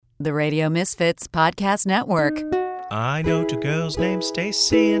The Radio Misfits Podcast Network. I know two girls named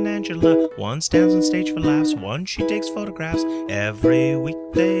Stacy and Angela. One stands on stage for laughs, one she takes photographs. Every week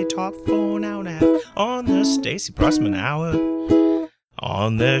they talk for an hour and a half on the Stacy Prussman Hour.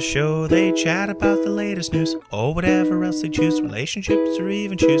 On their show they chat about the latest news or whatever else they choose, relationships or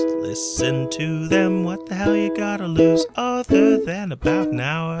even choose to listen to them. What the hell you gotta lose other than about an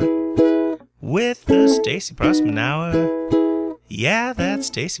hour with the Stacy Prussman Hour. Yeah, that's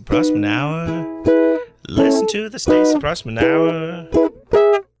Stacy Prussman Hour. Listen to the Stacy Prussman Hour.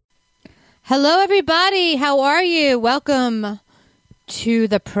 Hello, everybody. How are you? Welcome to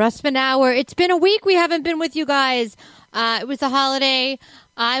the Prussman Hour. It's been a week we haven't been with you guys. It was a holiday.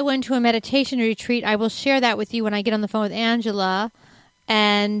 I went to a meditation retreat. I will share that with you when I get on the phone with Angela.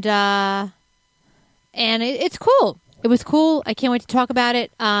 And it's cool. It was cool. I can't wait to talk about it.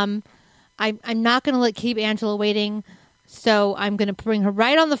 I'm not going to keep Angela waiting. So I'm going to bring her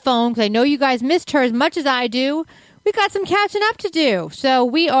right on the phone because I know you guys missed her as much as I do. We got some catching up to do. So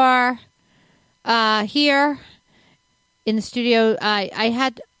we are here in the studio. I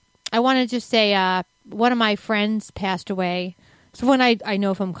want to just say one of my friends passed away. Someone I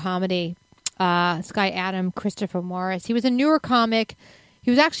know from comedy, this guy Adam Christopher Morris. He was a newer comic.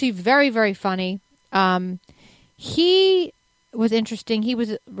 He was actually very, very funny. He was interesting.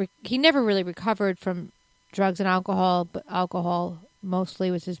 He never really recovered from drugs and alcohol, but alcohol mostly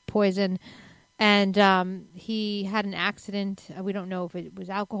was his poison. And he had an accident. We don't know if it was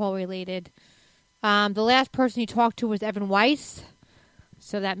alcohol related. The last person he talked to was Evan Weiss,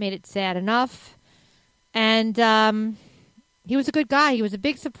 so that made it sad enough. And he was a good guy. He was a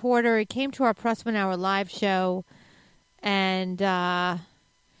big supporter. He came to our Prussman Hour live show, and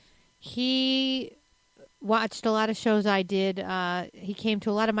he watched a lot of shows I did. He came to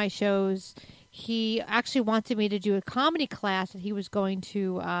a lot of my shows. He actually wanted me to do a comedy class that he was going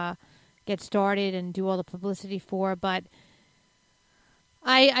to get started and do all the publicity for, but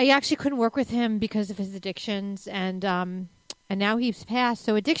I actually couldn't work with him because of his addictions, and now he's passed.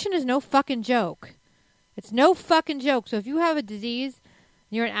 So addiction is no fucking joke. It's no fucking joke. So if you have a disease,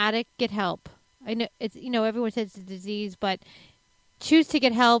 you're an addict, get help. I know it's everyone says it's a disease, but choose to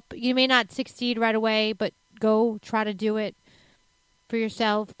get help. You may not succeed right away, but go try to do it for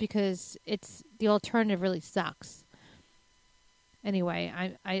yourself, because the alternative really sucks. Anyway,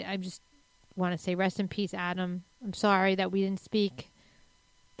 I just want to say rest in peace, Adam. I'm sorry that we didn't speak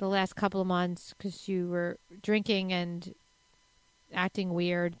the last couple of months because you were drinking and acting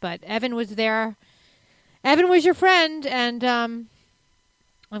weird, but Evan was there. Evan was your friend, and I'm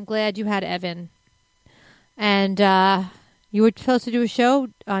glad you had Evan. And you were supposed to do a show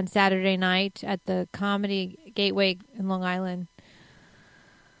on Saturday night at the Comedy Gateway in Long Island.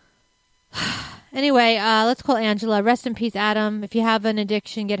 Anyway, let's call Angela. Rest in peace, Adam. If you have an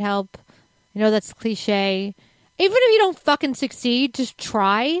addiction, get help. I know that's cliche. Even if you don't fucking succeed, just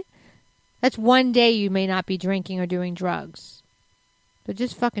try. That's one day you may not be drinking or doing drugs. But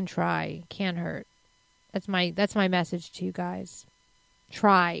just fucking try. Can't hurt. That's my message to you guys.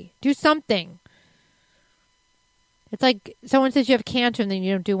 Try. Do something. It's like someone says you have cancer and then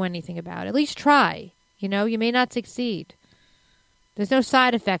you don't do anything about it. At least try. You may not succeed. There's no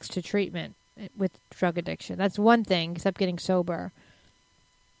side effects to treatment with drug addiction. That's one thing, except getting sober.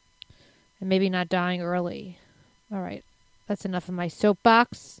 And maybe not dying early. All right. That's enough of my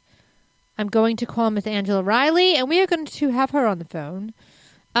soapbox. I'm going to call Miss Angela Riley, and we are going to have her on the phone.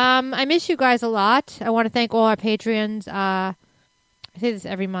 I miss you guys a lot. I want to thank all our Patreons. I say this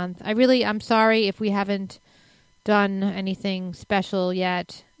every month. I'm sorry if we haven't done anything special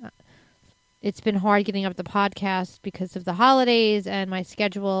yet. It's been hard getting up the podcast because of the holidays and my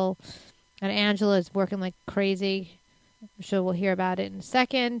schedule. And Angela is working like crazy. I'm sure we'll hear about it in a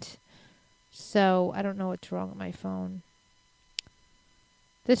second. So I don't know what's wrong with my phone.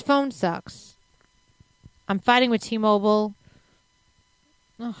 This phone sucks. I'm fighting with T-Mobile.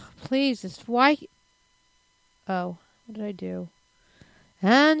 Oh, please. Why? Oh, what did I do?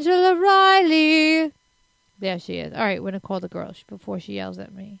 Angela Riley. There she is. All right, we're going to call the girl before she yells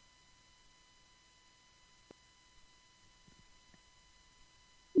at me.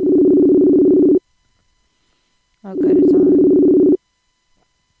 Oh, good, it's on.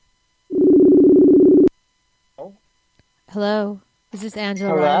 Oh. Hello? Is this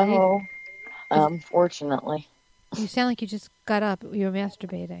Angela Hello. Riley? Unfortunately. You sound like you just got up. You were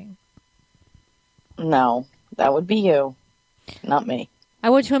masturbating. No, that would be you, not me.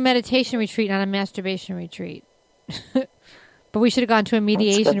 I went to a meditation retreat, not a masturbation retreat. But we should have gone to a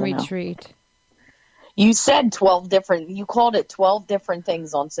mediation retreat. You said 12 different, you called it 12 different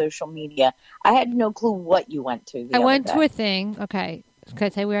things on social media. I had no clue what you went to. I went to a thing. Okay. Can I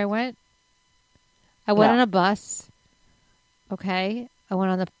tell you where I went? I went No. on a bus. Okay. I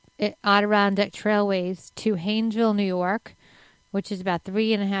went on the Adirondack Trailways to Haynesville, New York, which is about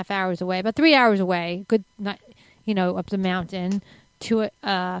 3.5 hours away. About 3 hours away. Good, not, up the mountain to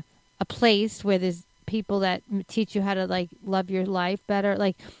a place where there's people that teach you how to like love your life better.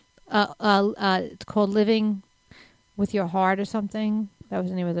 Like, it's called Living with Your Heart or something. That was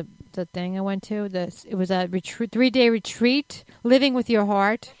the name of the thing I went to. It was a 3-day retreat, Living with Your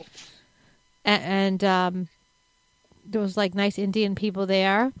Heart, and there was like nice Indian people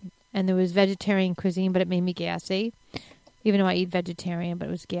there, and there was vegetarian cuisine, but it made me gassy. Even though I eat vegetarian, but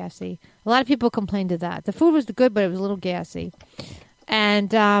it was gassy. A lot of people complained of that. The food was good, but it was a little gassy.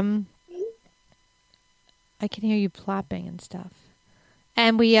 And I can hear you plopping and stuff.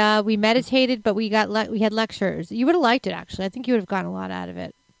 And we meditated, but we had lectures. You would have liked it, actually. I think you would have gotten a lot out of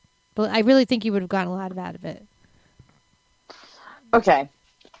it. But I really think you would have gotten a lot out of it. Okay.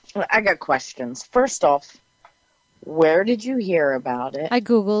 I got questions. First off, where did you hear about it? I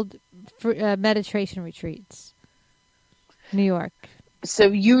Googled for, meditation retreats. New York. So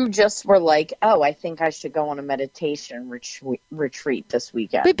you just were like, oh, I think I should go on a meditation retreat this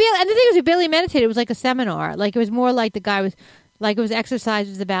weekend. And the thing is, we barely meditated. It was like a seminar. Like, it was more like the guy was... Like, it was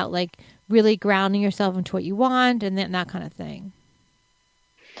exercises about, like, really grounding yourself into what you want and that kind of thing.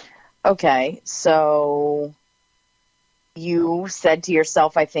 Okay, so you said to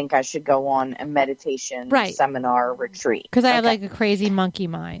yourself, I think I should go on a meditation seminar retreat. Because I have, like, a crazy monkey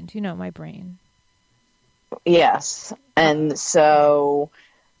mind. You know, my brain. Yes. And so,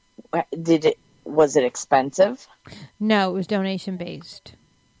 was it expensive? No, it was donation-based.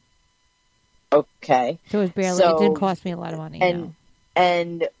 Okay. So it was barely, it didn't cost me a lot of money.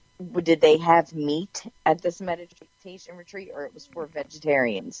 And did they have meat at this meditation retreat, or it was for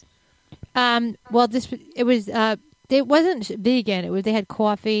vegetarians? Well, it wasn't vegan. They had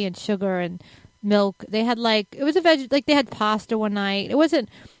coffee and sugar and milk. They had they had pasta one night. It wasn't,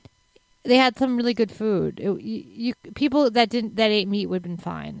 they had some really good food. People that ate meat would have been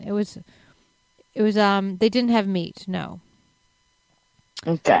fine. It was, they didn't have meat. No.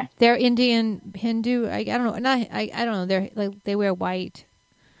 Okay. They're Indian, Hindu. I don't know. I don't know. They wear white.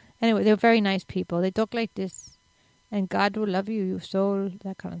 Anyway, they're very nice people. They talk like this, and God will love you, your soul,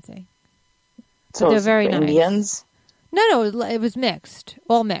 that kind of thing. So they're very nice. Indians? No, it was mixed,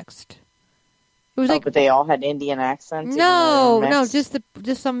 all mixed. It was but they all had Indian accents. No, just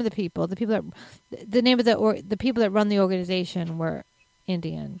some of the people. The people that the name of the people that run the organization were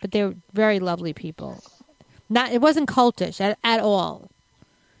Indian, but they were very lovely people. It wasn't cultish at all.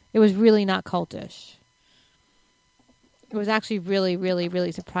 It was really not cultish. It was actually really, really,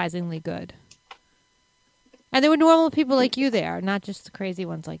 really surprisingly good. And there were normal people like you there, not just the crazy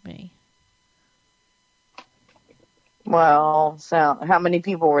ones like me. Well, so how many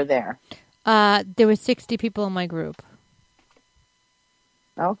people were there? There were 60 people in my group.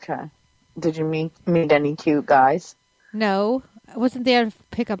 Okay. Did you meet any cute guys? No, I wasn't there to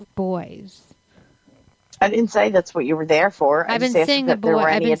pick up boys. I didn't say that's what you were there for. I've been seeing a boy.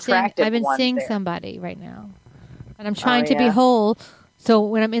 I've been seeing somebody right now, and I'm trying to be whole. So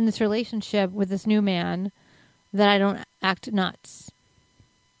when I'm in this relationship with this new man, that I don't act nuts.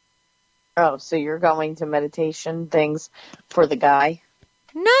 Oh, so you're going to meditation things for the guy?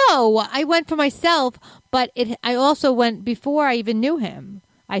 No, I went for myself, but I also went before I even knew him.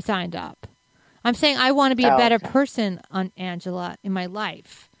 I signed up. I'm saying I want to be a better person, Angela, in my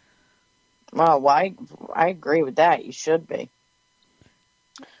life. Well, I agree with that. You should be.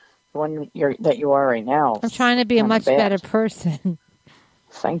 The one that you are right now. I'm trying to be a much better person.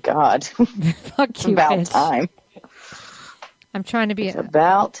 Thank God. Fuck you, about bitch. Time. I'm trying to be. It's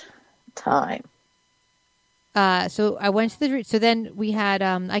about time. So I went to the. So then we had.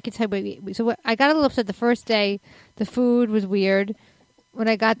 I could tell you. So I got a little upset the first day. The food was weird. When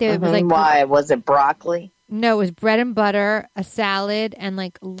I got there, it was like. Why was it broccoli? No, it was bread and butter, a salad, and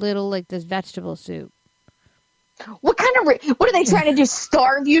this vegetable soup. What kind of? What are they trying to do?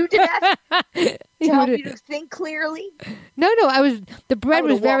 Starve you to death? To help you to think clearly? No. The bread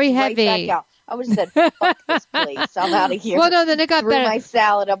was very heavy. Right back out. I would have said, "Fuck this place. I'm out of here." Well, no, then it got Threw better. My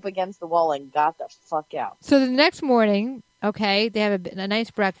salad up against the wall and got the fuck out. So the next morning, okay, they have a nice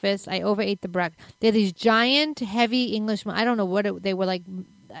breakfast. I overate the breakfast. They had these giant, heavy English. I don't know what they were like.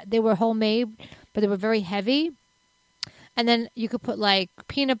 They were homemade, but they were very heavy. And then you could put like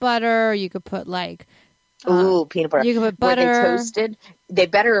peanut butter. You could put like. Peanut butter. You could put butter. Were they toasted? They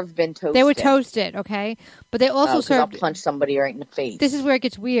better have been toasted. They were toasted, okay? But they also served... I'll punch somebody right in the face. This is where it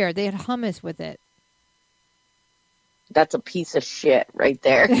gets weird. They had hummus with it. That's a piece of shit right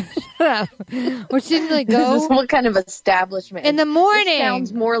there. Which didn't really go. What kind of establishment? In the morning. This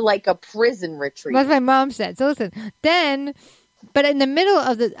sounds more like a prison retreat. That's what my mom said. So listen, then, but in the middle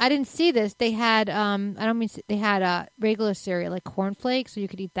of I didn't see this. They had, they had regular cereal, like cornflakes, so you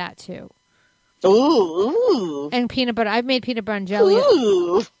could eat that too. Ooh. And peanut butter. I've made peanut butter and jelly.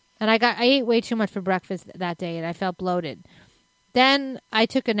 Ooh. And I ate way too much for breakfast that day, and I felt bloated. Then I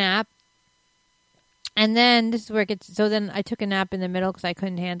took a nap. And then this is where it gets. So then I took a nap in the middle because I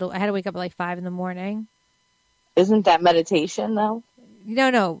couldn't handle. I had to wake up at like 5 a.m. Isn't that meditation though?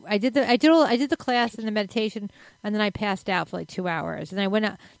 No. I did the class and the meditation, and then I passed out for like 2 hours. And I went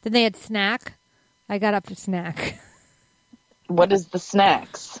out. Then they had snack. I got up for snack. What is the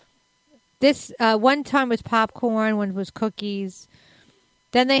snacks? This one time was popcorn. One was cookies.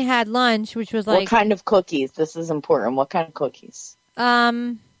 Then they had lunch, which was like what kind of cookies? This is important. What kind of cookies?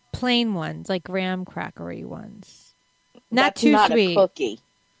 Plain ones, like graham crackery ones. That's too not sweet. A cookie.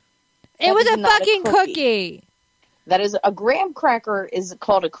 It was a fucking cookie. That is a graham cracker is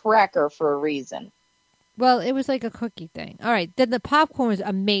called a cracker for a reason. Well, it was like a cookie thing. All right. Then the popcorn was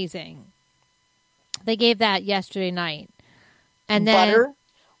amazing. They gave that yesterday night. And then butter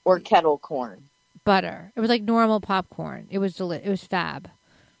or kettle corn? Butter. It was like normal popcorn. It was it was fab.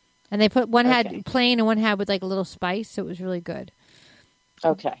 And they put one had plain and one had with like a little spice, so it was really good.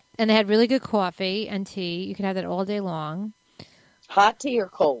 Okay. And they had really good coffee and tea. You could have that all day long. Hot tea or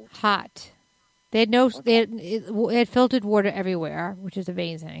cold? Hot. They had they had filtered water everywhere, which is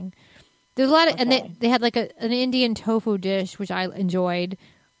amazing. There's a lot of, and they had like an Indian tofu dish, which I enjoyed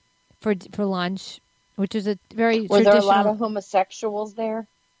for lunch, which is a very Were traditional. there a lot of homosexuals there?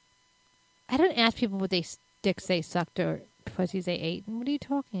 I don't ask people what dicks they sucked or pussies they ate. What are you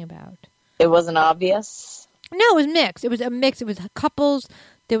talking about? It wasn't obvious. No, it was mixed. It was a mix. It was couples.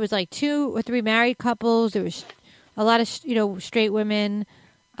 There was like 2 or 3 married couples. There was a lot of straight women,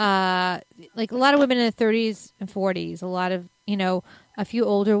 like a lot of women in their 30s and 40s. A lot of a few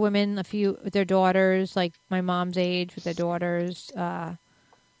older women, a few with their daughters, like my mom's age with their daughters. Oh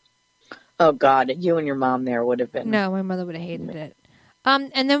God, you and your mom there would have been. No, my mother would have hated it.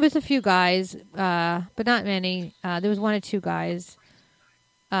 And there was a few guys, but not many. There was 1 or 2 guys.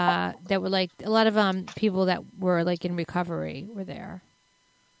 That were like a lot of people that were like in recovery were there.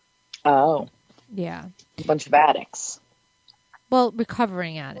 Oh, yeah, a bunch of addicts. Well, recovered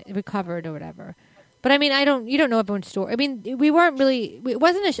or whatever. But I mean, you don't know everyone's story. I mean, we weren't really. It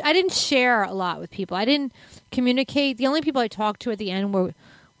wasn't. I didn't share a lot with people. I didn't communicate. The only people I talked to at the end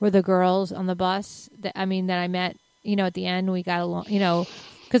were the girls on the bus. That I met. At the end we got along.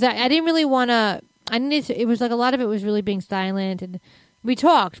 Because I didn't really want to. I needed to. It was like a lot of it was really being silent and. We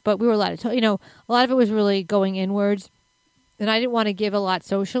talked, but we were allowed to talk. A lot of it was really going inwards, and I didn't want to give a lot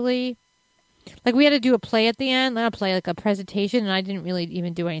socially. Like, we had to do a play at the end, not a play, like a presentation, and I didn't really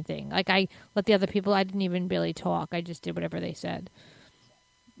even do anything. Like, I let the other people, I didn't even really talk. I just did whatever they said.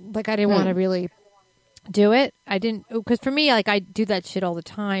 Like, I didn't want to really do it. I didn't, because for me, like, I do that shit all the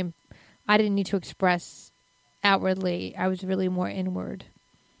time. I didn't need to express outwardly. I was really more inward.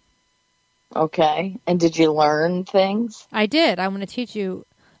 Okay. And did you learn things? I did. I'm going to teach you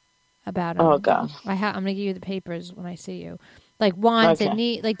about them. Oh, God. I'm going to give you the papers when I see you. Like wants and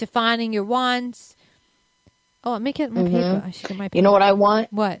need, like defining your wants. Oh, let me get my paper. I should get my paper. You know what I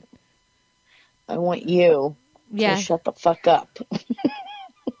want? What? I want you to shut the fuck up.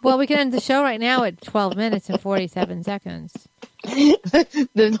 Well, we can end the show right now at 12 minutes and 47 seconds.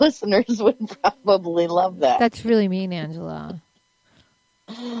 The listeners would probably love that. That's really mean, Angela.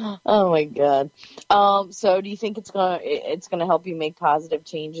 Oh my God. So do you think it's gonna help you make positive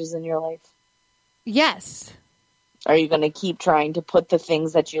changes in your life? Yes. Are you going to keep trying to put the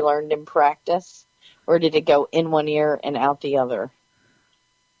things that you learned in practice, or did it go in one ear and out the other?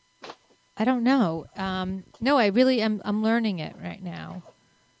 I don't know. No, I really am. I'm learning it right now.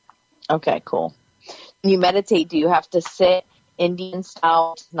 Okay, cool. When you meditate, do you have to sit Indian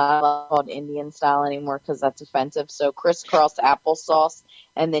style? It's not called Indian style anymore because that's offensive. So crisscross applesauce,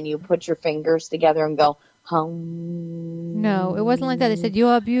 and then you put your fingers together and go, hum. No, it wasn't like that. They said, you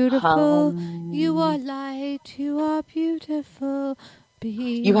are beautiful. You are light. You are beautiful.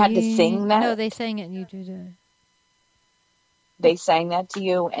 You had to sing that? No, they sang it and you did it. They sang that to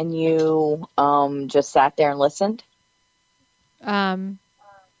you and you just sat there and listened?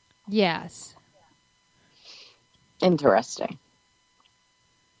 Yes. Interesting.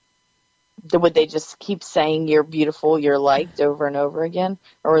 Would they just keep saying you're beautiful, you're liked over and over again?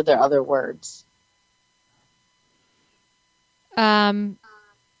 Or were there other words?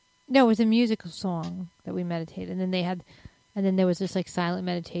 No, it was a musical song that we meditated. And then there was this like silent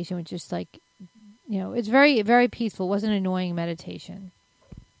meditation, which just like it's very, very peaceful. It wasn't annoying meditation.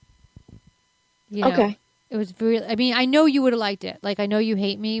 Okay. It was really, I mean, I know you would have liked it. Like, I know you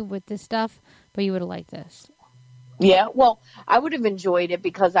hate me with this stuff, but you would have liked this. Yeah, well, I would have enjoyed it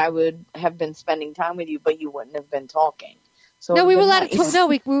because I would have been spending time with you, but you wouldn't have been talking. So No, we were allowed nice. to talk. No,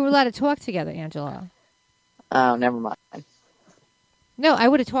 we were allowed to talk together, Angela. Oh, never mind. No, I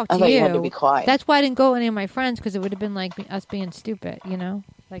would have talked I to thought you. you had to be quiet. That's why I didn't go with any of my friends, because it would have been like us being stupid,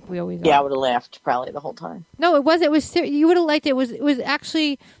 like we always Yeah, I are. would have laughed probably the whole time. No, it wasn't. It was. You would have liked it. It was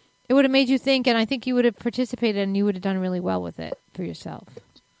actually. It would have made you think, and I think you would have participated, and you would have done really well with it for yourself.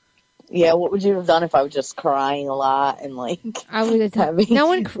 Yeah, what would you have done if I was just crying a lot and like I would have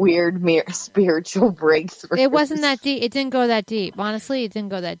having weird spiritual breakthroughs? It wasn't that deep. It didn't go that deep. Honestly, it didn't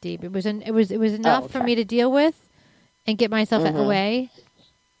go that deep. It was enough for me to deal with and get myself away.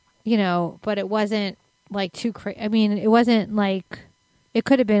 But it wasn't like too crazy. I mean, it wasn't like it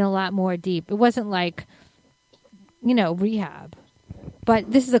could have been a lot more deep. It wasn't like rehab.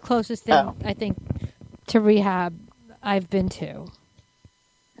 But this is the closest thing I think to rehab I've been to.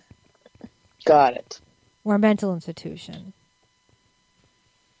 Got it. Or a mental institution,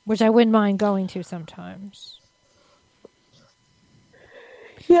 which I wouldn't mind going to sometimes.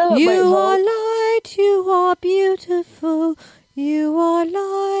 Yeah, you are light, you are beautiful. You are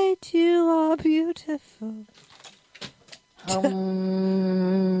light, you are beautiful. There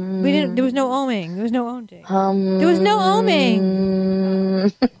was no oming. There was no oming. There was no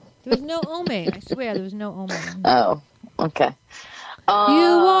oming. There was no oming. I swear, there was no oming. Oh, okay. You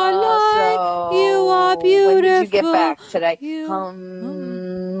are light, you are beautiful. When did you get back today?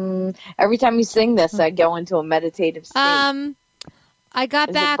 Every time you sing this, I go into a meditative state. I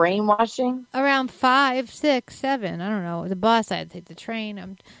got back. Is it brainwashing? Around 5, 6, 7. I don't know. The bus. I had to take the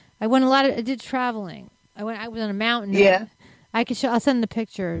train. I went I did traveling. I was on a mountain. Yeah. I'll send the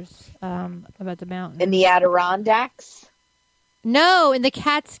pictures about the mountain. In the Adirondacks? No, in the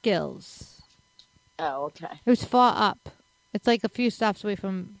Catskills. Oh, okay. It was far up. It's like a few stops away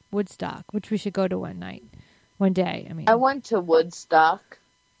from Woodstock, which we should go to one day. I mean, I went to Woodstock.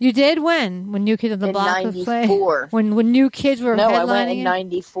 You did when New Kids on the Block was playing? When New Kids were No, headlining? I went in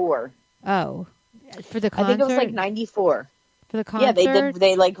 94. Oh, for the concert? I think it was like 94. For the concert? Yeah, they did.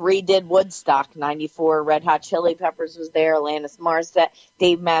 They like redid Woodstock. 94. Red Hot Chili Peppers was there. Alanis Morissette,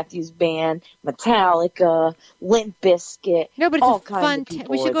 Dave Matthews Band, Metallica, Limp Bizkit. No, but it's all a kinds fun. of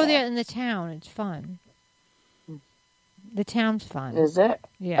people We should were go there there in the town. It's fun. The town's fun. Is it?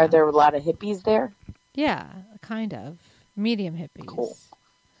 Yeah. Are there a lot of hippies there? Yeah, kind of. Medium hippies. Cool.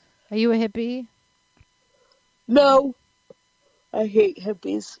 Are you a hippie? No. I hate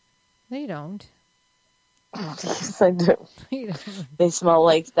hippies. No, you don't. Yes, I do. You don't. They smell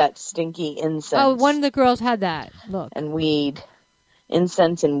like that stinky incense. Oh, one of the girls had that. Look. And weed.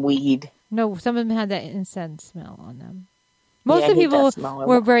 Incense and weed. No, some of them had that incense smell on them. Most Yeah, of the I hate that people smell.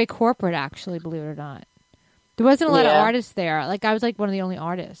 were very corporate, actually, believe it or not. There wasn't a lot of Yeah. artists there. Like, I was like one of the only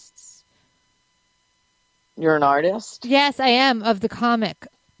artists. You're an artist? Yes, I am, of the comic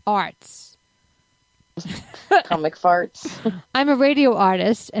arts. Comic farts? I'm a radio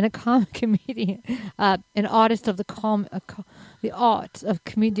artist and a comic comedian. An artist of the art of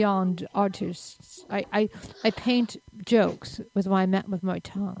comedian artists. I paint jokes with my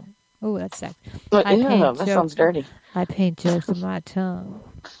tongue. Oh, that's sick. That sounds dirty. I paint jokes with my tongue.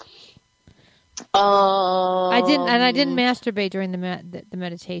 I didn't masturbate during the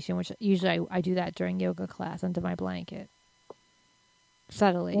meditation, which usually I do that during yoga class under my blanket.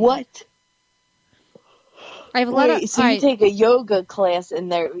 Subtly. What? I have a lot of. So you take a yoga class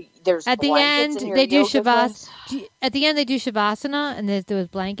and there's at the blankets end in your they do yoga class? At the end they do shavasana and there was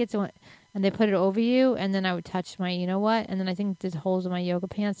blankets and they put it over you and then I would touch my and then I think there's holes in my yoga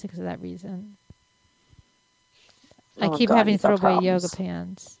pants because of that reason. I keep having to throw away yoga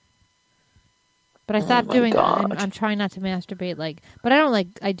pants. But I stopped doing that. I'm trying not to masturbate, but I don't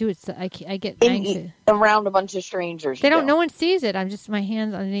I do it. I get anxious around a bunch of strangers. They don't. No one sees it. I'm just my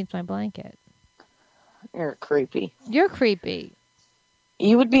hands underneath my blanket. You're creepy. You're creepy.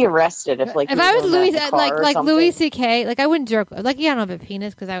 You would be arrested if I was Louis Louis C.K. I wouldn't jerk. I don't have a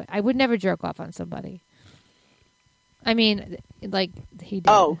penis because I would never jerk off on somebody. I mean, he did.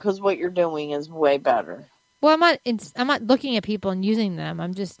 Oh, because what you're doing is way better. Well, I'm not looking at people and using them.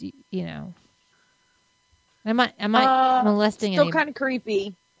 I'm just Am I molesting still anybody? kind of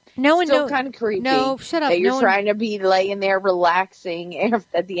creepy. No one knows. Still kind of creepy. No, shut up. That you're trying to be laying there relaxing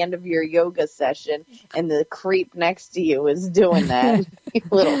at the end of your yoga session, and the creep next to you is doing that. You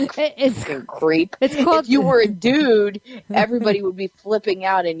little creep. It's called. If you were a dude, everybody would be flipping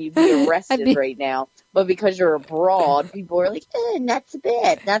out, and you'd be arrested right now. But because you're a broad, people are like, "Not so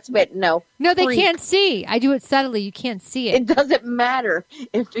bad, not so bad." No, No, they freak. can't see. I do it subtly. You can't see it. It doesn't matter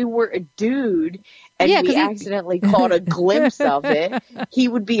if it were a dude and Yeah, 'cause we he- accidentally caught a glimpse of it, he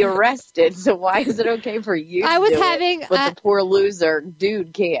would be arrested. So why is it okay for you I to was do having- it, but the poor loser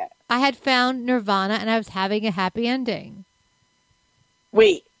dude can't? I had found Nirvana, and I was having a happy ending.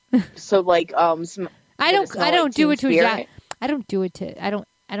 Wait, so like I did it don't. smell I don't like do Teen it to a Spirit? I don't do it to. I don't.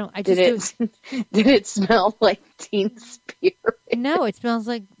 I Did just do it did it smell like Teen Spirit? No, it smells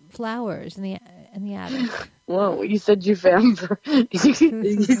like flowers in the attic. Whoa, you said you found you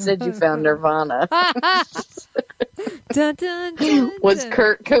said you found Nirvana. Dun, dun, dun, Was dun.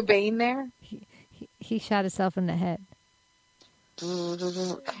 Kurt Cobain there? He shot himself in the head.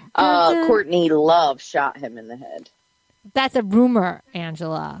 Courtney Love shot him in the head. That's a rumor,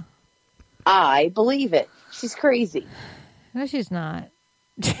 Angela. I believe it. She's crazy. No, she's not.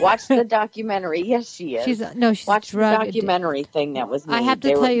 Watch the documentary. Yes, she is. She's Watch the drug documentary thing that was made. I have to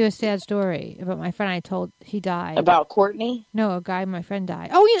tell you a sad story about my friend. I told he died. About Courtney? No, a guy my friend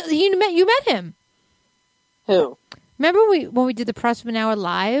died. Oh, you met him. Who? Remember when we did the Prussman Hour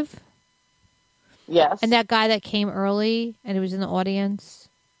live? Yes. And that guy that came early and he was in the audience?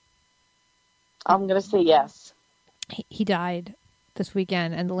 I'm going to say yes. He died this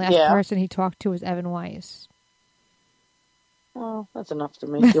weekend, and the last person he talked to was Evan Weiss. Well, that's enough to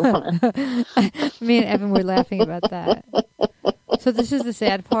make you want to. Me and Evan were laughing about that. So this is the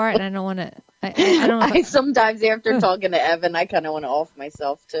sad part, and I don't want to. I don't. Know Sometimes after talking to Evan, I kind of want to off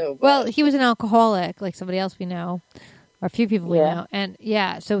myself too. But. Well, he was an alcoholic, like somebody else we know, or a few people we know, and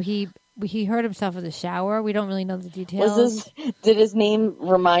so he hurt himself in the shower. We don't really know the details. Did his name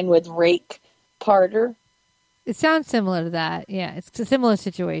rhyme with Rake Carter? It sounds similar to that. Yeah, it's a similar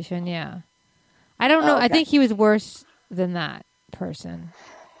situation. Yeah, I don't know. Okay. I think he was worse than that person.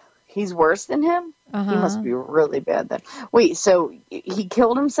 He's worse than him? Uh-huh. He must be really bad then. Wait, so he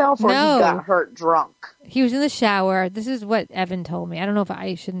killed himself or No. he got hurt drunk? He was in the shower. This is what Evan told me. I don't know if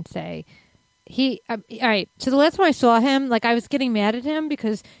I shouldn't say. All right. So the last time I saw him, like I was getting mad at him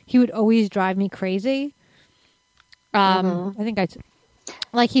because he would always drive me crazy. I think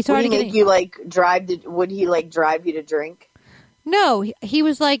he started Would he make you would he drive you to drink? No, he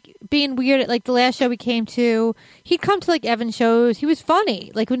was like being weird at like the last show we came to. He'd come to like Evan shows. He was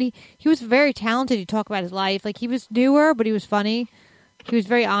funny. Like when he was very talented. He'd talk about his life. Like he was newer, but he was funny. He was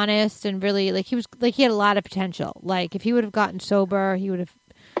very honest and really like he had a lot of potential. Like if he would have gotten sober, he would have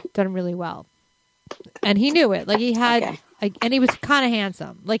done really well. And he knew it. Like he had, and he was kind of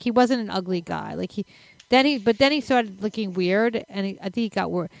handsome. Like he wasn't an ugly guy. Like then he started looking weird, and I think he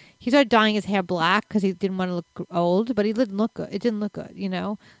got worse. He started dyeing his hair black because he didn't want to look old, but he didn't look good. It didn't look good, you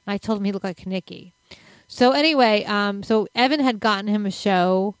know. And I told him he looked like Kanicki. So anyway, so Evan had gotten him a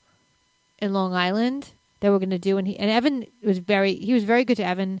show in Long Island that we're going to do, and Evan was very good to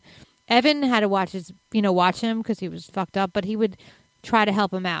Evan. Evan had to watch him because he was fucked up, but he would try to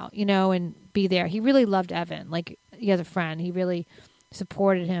help him out, you know, and be there. He really loved Evan, like he has a friend. He really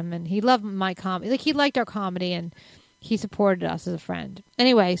supported him, and he loved my comedy. Like he liked our comedy, and he supported us as a friend.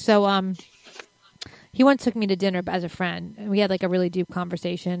 Anyway, so he once took me to dinner as a friend, and we had like a really deep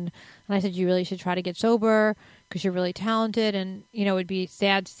conversation. And I said, "You really should try to get sober because you're really talented, and you know it'd be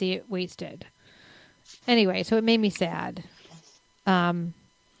sad to see it wasted." Anyway, so it made me sad.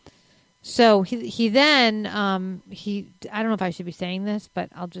 So he then I don't know if I should be saying this, but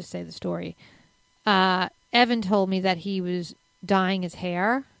I'll just say the story. Evan told me that he was dyeing his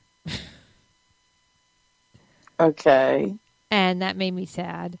hair. Okay. And that made me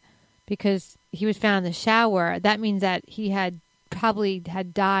sad because he was found in the shower. That means that he probably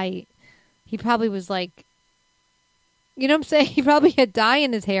had dye. He probably was like, you know what I'm saying? He probably had dye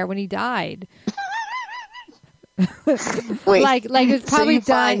in his hair when he died. Wait, like it was probably so you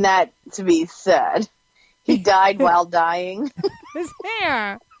find that to be sad? He died while dying? His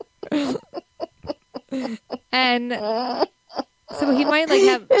hair. And so he might like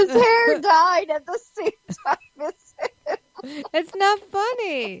have his hair died at the same time as him. It's not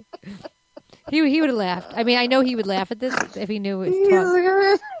funny. He would have laughed. I mean, I know he would laugh at this if he knew it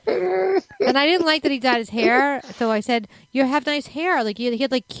was talk. And I didn't like that he dyed his hair, so I said, "You have nice hair." Like he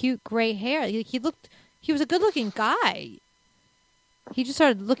had like cute gray hair. He was a good-looking guy. He just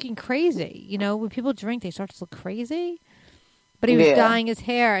started looking crazy. You know, when people drink, they start to look crazy. But he was dyeing his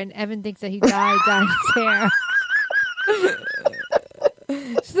hair, and Evan thinks that he dyeing his hair.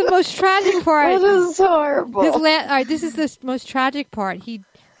 It's the most tragic part. That is horrible. All right, this is the most tragic part.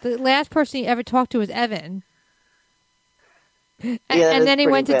 The last person he ever talked to was Evan. And then he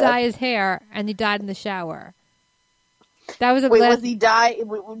went to dye his hair, and he died in the shower. That was a Wait, was he die?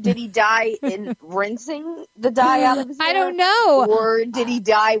 Did he die in rinsing the dye out of his hair? I don't know. Or did he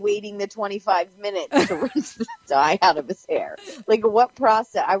die waiting the 25 minutes to rinse the dye out of his hair? Like, what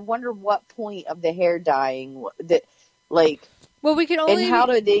process? I wonder what point of the hair dyeing that, like. Well, we can only. And how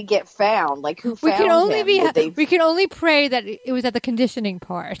did they get found? Like, who found him? We can only pray that it was at the conditioning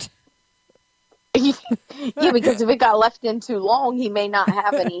part. Yeah, because if it got left in too long, he may not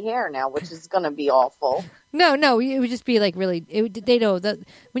have any hair now, which is going to be awful. No, it would just be like really. They know that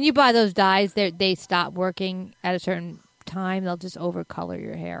when you buy those dyes, they stop working at a certain time. They'll just overcolor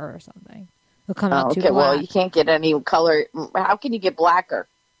your hair or something. They'll come out too black. Well, you can't get any color. How can you get blacker?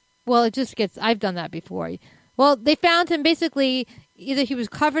 Well, it just gets. I've done that before. Well, they found him basically. Either he was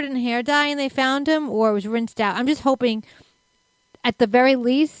covered in hair dye and they found him, or it was rinsed out. I'm just hoping, at the very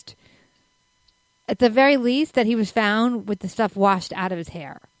least, that he was found with the stuff washed out of his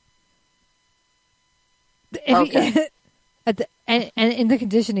hair. Okay. And in the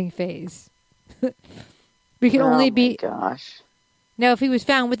conditioning phase. We can only be. Oh, my gosh. Now, if he was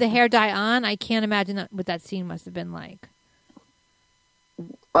found with the hair dye on, I can't imagine what that scene must have been like.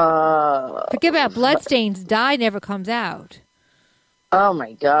 Forget about bloodstains. Dye never comes out. Oh,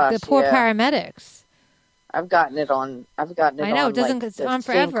 my gosh. The poor paramedics. I've gotten it on. I know it doesn't go on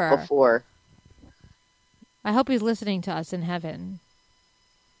forever. Before. I hope he's listening to us in heaven.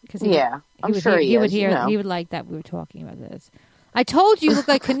 Because I'm sure he would hear. You know. He would like that we were talking about this. I told you look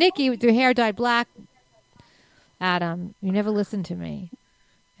like Kaniki with your hair dyed black. Adam, you never listened to me,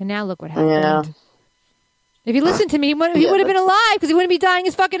 and now look what happened. Yeah. If he listened to me, he would have been alive because he wouldn't be dyeing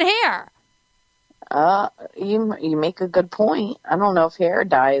his fucking hair. You make a good point. I don't know if hair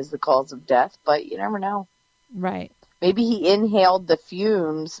dye is the cause of death, but you never know. Right. Maybe he inhaled the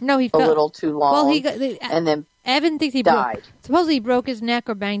fumes a little too long. Well, and then Evan thinks he died. Supposedly he broke his neck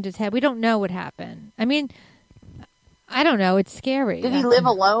or banged his head. We don't know what happened. I mean, I don't know. It's scary. Did he live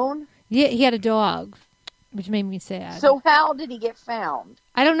alone? Yeah, he had a dog, which made me sad. So how did he get found?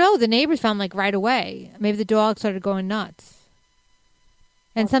 I don't know. The neighbors found right away. Maybe the dog started going nuts.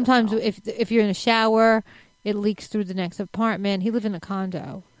 And sometimes if you're in a shower, it leaks through the next apartment. He lived in a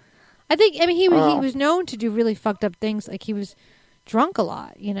condo. He was known to do really fucked up things. Like he was drunk a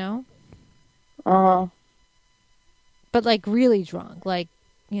lot, you know? But really drunk. Really,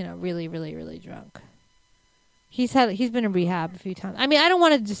 really, really drunk. He's been in rehab a few times. I mean, I don't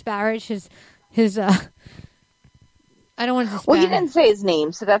want to disparage his I don't want to disparage. Well, you didn't say his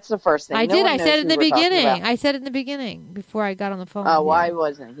name, so that's the first thing. I did. I said it in the beginning. I said it in the beginning before I got on the phone. Oh, I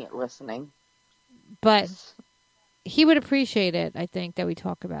wasn't listening. But he would appreciate it, I think, that we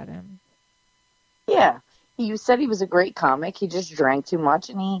talk about him. Yeah. You said he was a great comic. He just drank too much,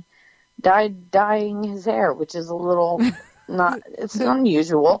 and he died dyeing his hair, which is a little it's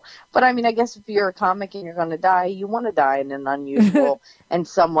unusual. But, I mean, I guess if you're a comic and you're going to die, you want to die in an unusual and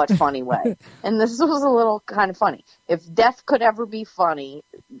somewhat funny way. And this was a little kind of funny. If death could ever be funny,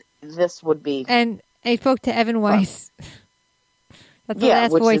 this would be. And I spoke to Evan Weiss. That's the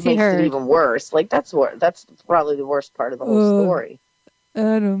last voice he heard. Makes it even worse. That's probably the worst part of the whole story.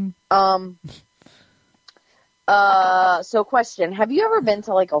 Adam. So question, have you ever been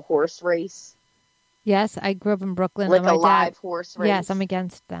to a horse race? Yes, I grew up in Brooklyn. Like a live horse race? Yes, I'm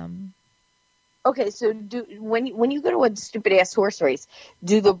against them. Okay, so when you go to a stupid ass horse race,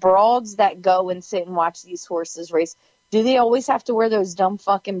 do the broads that go and sit and watch these horses race, do they always have to wear those dumb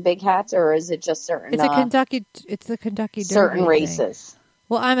fucking big hats, or is it just certain? It's the Kentucky Derby certain races. Thing.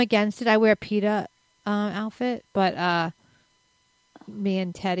 Well, I'm against it. I wear a PETA outfit, but me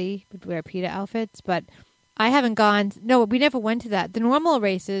and Teddy would wear PETA outfits. But I haven't gone. No, we never went to that. The normal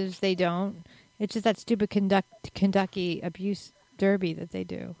races, they don't. It's just that stupid Kentucky abuse derby that they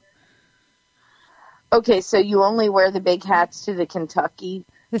do. Okay, so you only wear the big hats to the Kentucky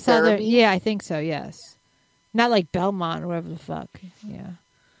derby? Yeah, I think so, yes. Not like Belmont or whatever the fuck. Yeah.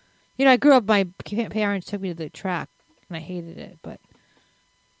 You know, I grew up, my parents took me to the track, and I hated it, but,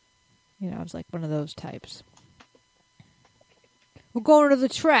 I was like one of those types. We're going to the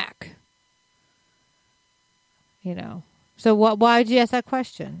track. So why did you ask that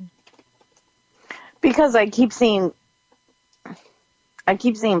question? Because I keep seeing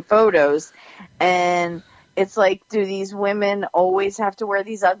photos, and it's like, do these women always have to wear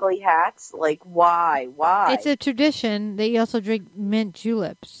these ugly hats? Like, why? It's a tradition. They also drink mint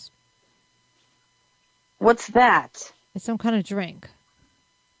juleps. What's that? It's some kind of drink.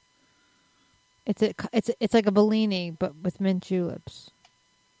 It's like a Bellini, but with mint juleps.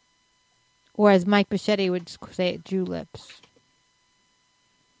 Or as Mike Bichetti would say it, juleps.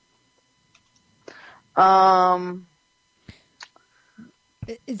 What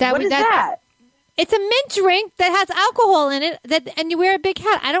is that? It's a mint drink that has alcohol in it, and you wear a big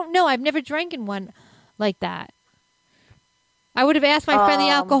hat. I don't know. I've never drank in one like that. I would have asked my friend the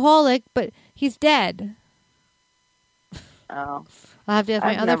alcoholic, but he's dead. Oh. I'll have to ask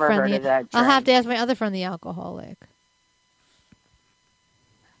my I've other never friend. heard of that I'll have drink. to ask my other friend the alcoholic.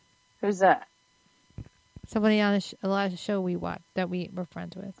 Who's that? Somebody on a lot of show we watch that we were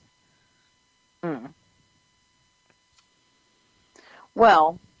friends with.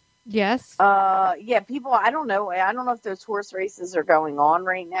 Well, yes. Yeah, people. I don't know. I don't know if those horse races are going on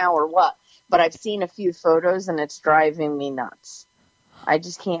right now or what. But I've seen a few photos and it's driving me nuts. I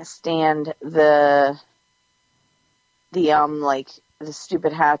just can't stand the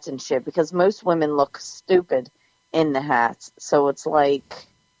stupid hats and shit because most women look stupid in the hats. So it's like,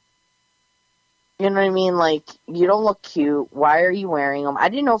 you know what I mean? Like, you don't look cute. Why are you wearing them? I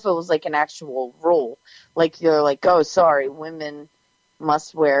didn't know if it was like an actual rule. Like, you're like, oh, sorry, women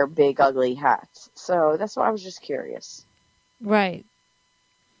must wear big, ugly hats. So that's why I was just curious. Right.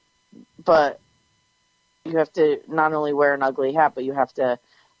 But you have to not only wear an ugly hat, but you have to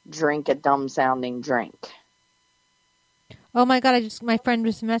drink a dumb-sounding drink. Oh, my God. My friend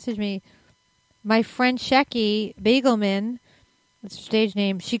just messaged me. My friend Shecky Bagelman, that's her stage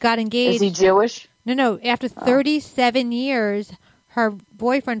name, she got engaged. Is he Jewish? No. After 37 years, her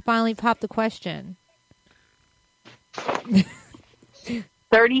boyfriend finally popped the question.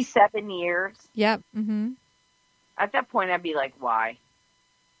 37 years? Yep. Mm-hmm. At that point, I'd be like, why?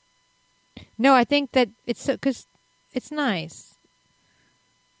 No, I think that it's because it's nice.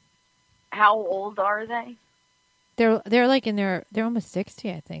 How old are they? They're like they're almost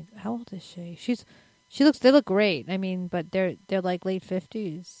 60, I think. How old is she? They look great. I mean, but they're like late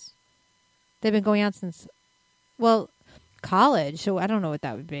 50s. They've been going out since, well, college. So I don't know what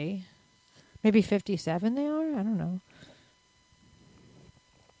that would be. Maybe 57 they are? I don't know.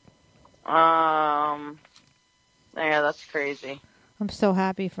 Yeah, that's crazy. I'm so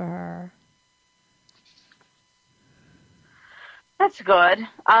happy for her. That's good. Did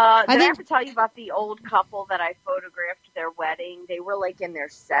I think- ever tell you about the old couple that I photographed their wedding? They were like in their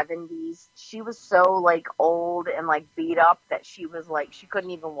 70s. She was so like old and like beat up that she was like she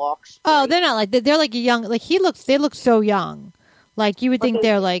couldn't even walk straight. Oh, they're not like they're like a young. Like they look so young. Like you would think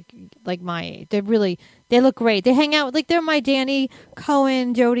they're like my age. They look great. They hang out with they're my Danny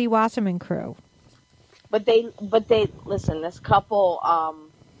Cohen, Jody Wasserman crew. But they listen. This couple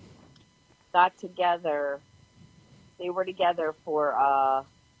got together. They were together for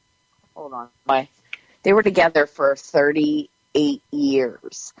hold on. They were together for 38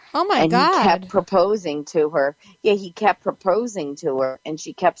 years. Oh my God. God. And he kept proposing to her. Yeah, he kept proposing to her and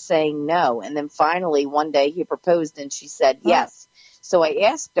she kept saying no. And then finally one day he proposed and she said yes. So I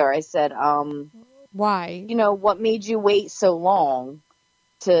asked her, I said, why? You know, what made you wait so long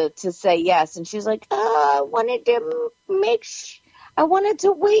to say yes? And she's like, I wanted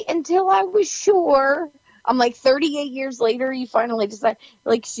to wait until I was sure. I'm like, 38 years later, you finally decide.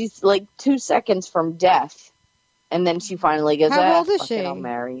 Like, she's like 2 seconds from death. And then she finally goes, how old is she? I'll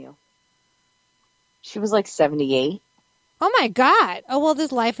marry you. She was like 78. Oh my God. Oh, well,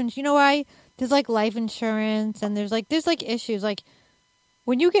 there's life insurance. You know why? There's like life insurance and there's issues. Like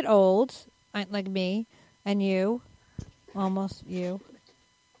when you get old, like me and you, almost you,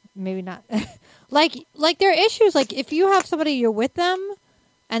 maybe not. like there are issues. Like if you have somebody, you're with them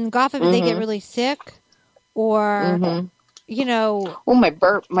and God forbid they get really sick. Or, you know... Oh, my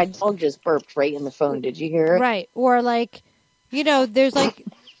dog just burped right in the phone. Did you hear it? Right. Or, like, you know, there's, like...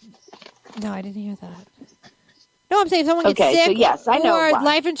 No, I didn't hear that. No, I'm saying if someone gets sick... So yes, I know or why.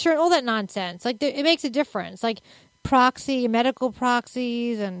 life insurance, all that nonsense. Like, it makes a difference. Like, medical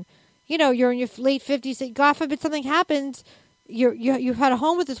proxies, and, you know, you're in your late 50s. God forbid something happens. You've had a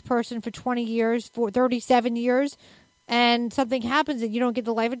home with this person for 20 years, for 37 years... and something happens and you don't get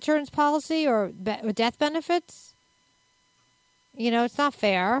the life insurance policy or death benefits, you know, it's not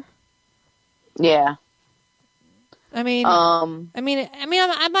fair. Yeah. I mean, I'm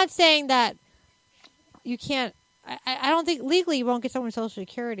not saying that you can't. I don't think legally you won't get someone Social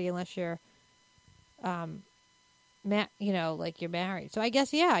Security unless you're, you know, like you're married. So I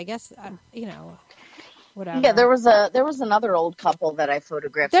guess, you know. Whatever. Yeah, there was another old couple that I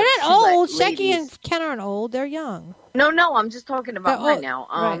photographed. They're not old. Ladies. Shecky and Ken aren't old. They're young. No, I'm just talking about right now.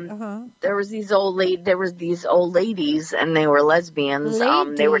 Right, There was these old ladies, and they were lesbians.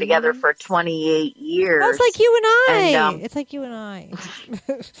 They were together for 28 years. That's like you and I. It's like you and I.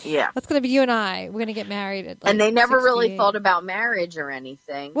 Yeah, that's gonna be you and I. We're gonna get married at. Like, and they never 68. really thought about marriage or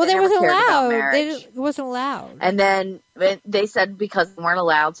anything. Well, they wasn't allowed. It wasn't allowed. And then they said because they weren't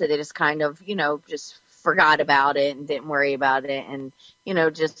allowed, so they just kind of, you know, just forgot about it and didn't worry about it and,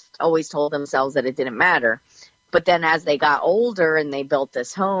 just always told themselves that it didn't matter. But then as they got older and they built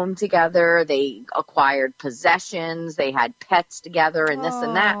this home together, they acquired possessions, they had pets together and this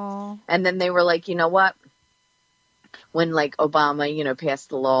and that. And then they were like, you know what? When like Obama, passed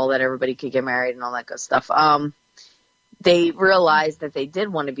the law that everybody could get married and all that good stuff, they realized that they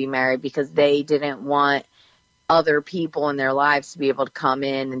did want to be married because they didn't want other people in their lives to be able to come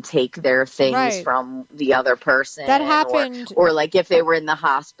in and take their things from the other person. That happened. Or like if they were in the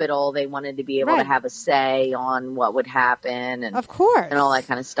hospital, they wanted to be able to have a say on what would happen. And, of course. And all that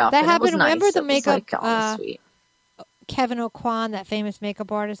kind of stuff. That and happened. It was nice. Remember the it makeup, was like, sweet. Kevin Aucoin, that famous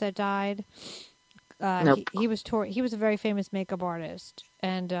makeup artist that died? Nope. He was a very famous makeup artist.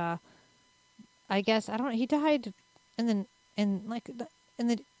 And I guess, he died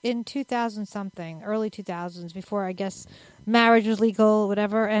in 2000 something, early 2000s, before I guess marriage was legal,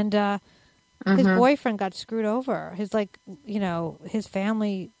 whatever, and his boyfriend got screwed over. His his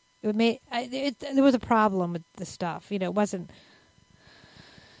family there was a problem with the stuff. It wasn't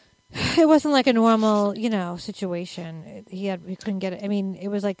like a normal situation. He couldn't get it. I mean, it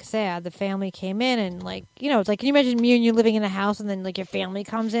was like sad. The family came in and it's like, can you imagine me and you living in a house and then like your family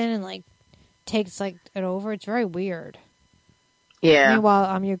comes in and takes it over? It's very weird. Yeah. Meanwhile,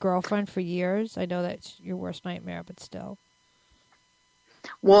 I'm your girlfriend for years. I know that's your worst nightmare, but still.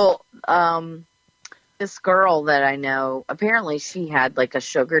 Well, this girl that I know, apparently she had like a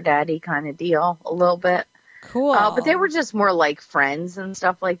sugar daddy kind of deal a little bit. Cool. But they were just more like friends and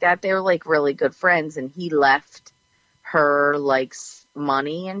stuff like that. They were like really good friends, and he left her like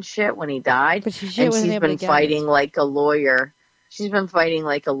money and shit when he died. But she's been fighting like a lawyer. She's been fighting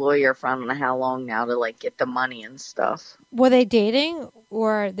like a lawyer for I don't know how long now to get the money and stuff. Were they dating,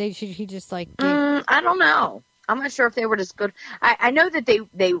 or he just I don't know. I'm not sure if they were just good. I know that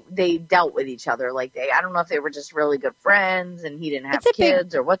they dealt with each other. I don't know if they were just really good friends and he didn't have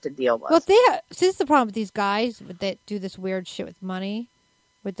kids or what the deal was. Well, this is the problem with these guys that do this weird shit with money,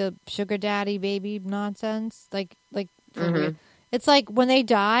 with the sugar daddy baby nonsense. It's like when they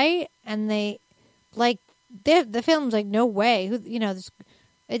die and they the film's like, no way.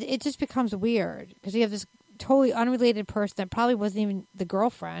 It just becomes weird because you have this totally unrelated person that probably wasn't even the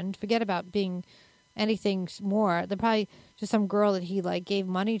girlfriend. Forget about being anything more. They're probably just some girl that he gave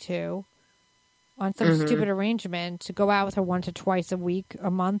money to on some stupid arrangement to go out with her once or twice a week,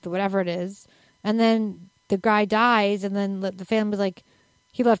 a month, or whatever it is. And then the guy dies, and then the family's like,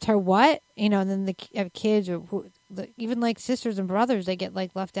 he left her what? And then they have kids or even sisters and brothers. They get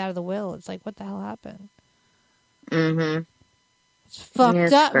left out of the will. It's like, what the hell happened? Mm-hmm. It's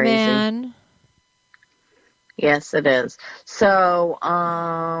fucked up, crazy. Man. Yes, it is. So,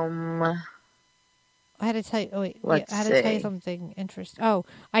 I had to tell you. Oh wait, I had to tell you something interesting. Oh,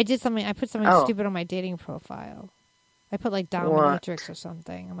 I did something. I put something stupid on my dating profile. I put dominatrix or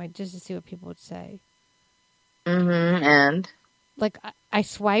something. Just to see what people would say. Mm-hmm. And I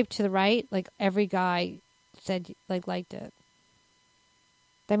swiped to the right. Every guy said liked it.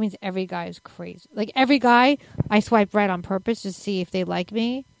 That means every guy is crazy. Every guy, I swipe right on purpose to see if they like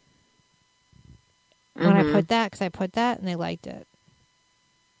me. When I put that, because I put that and they liked it.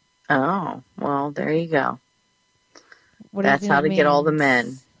 Oh, well, there you go. That's how to get all the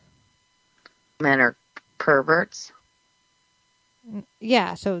men. Men are perverts.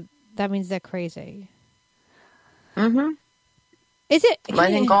 Yeah, so that means they're crazy. Mm-hmm. Is it? I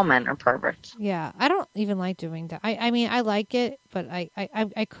think all men are perverts. Yeah, I don't even like doing that. I mean, I like it, but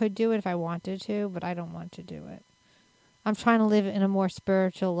I could do it if I wanted to, but I don't want to do it. I'm trying to live in a more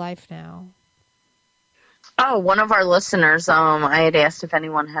spiritual life now. Oh, one of our listeners, I had asked if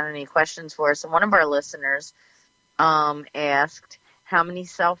anyone had any questions for us, and one of our listeners asked, how many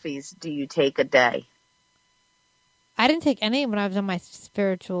selfies do you take a day? I didn't take any when I was on my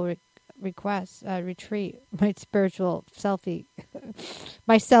spiritual retreat, my spiritual selfie,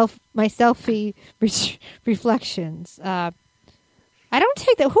 my selfie reflections. I don't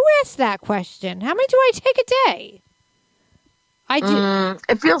take that. Who asked that question? How many do I take a day? I do.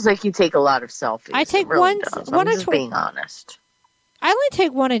 It feels like you take a lot of selfies. I take one I'm just being honest. I only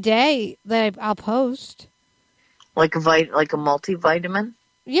take one a day that I'll post. Like a multivitamin?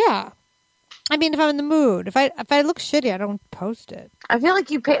 Yeah. I mean, if I'm in the mood. If I look shitty, I don't post it. I feel like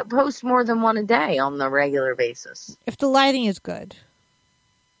you post more than one a day on the regular basis. If the lighting is good.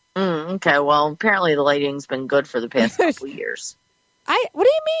 Okay, well, apparently the lighting's been good for the past couple years. What do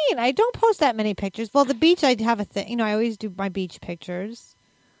you mean? I don't post that many pictures. Well, the beach, I have a thing. I always do my beach pictures.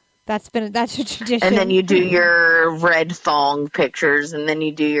 That's your tradition. And then you do your red thong pictures, and then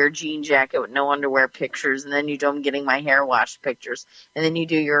you do your jean jacket with no underwear pictures, and then you do I'm getting my hair washed pictures, and then you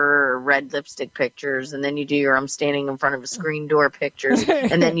do your red lipstick pictures, and then you do your I'm standing in front of a screen door pictures,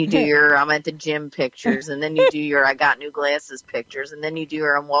 and then you do your I'm at the gym pictures, and then you do your I got new glasses pictures, and then you do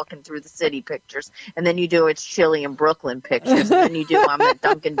your I'm walking through the city pictures, and then you do it's chilly in Brooklyn pictures, and then you do I'm at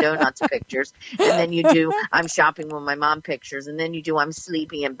Dunkin' Donuts pictures, and then you do I'm shopping with my mom pictures, and then you do I'm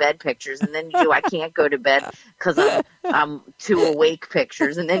sleeping in bed pictures, and then you do I can't go to bed because I'm too awake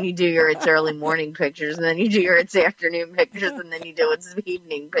pictures, and then you do your it's early morning pictures, and then you do your it's afternoon pictures, and then you do it's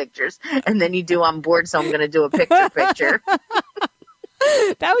evening pictures, and then you do I'm bored so I'm going to do a picture.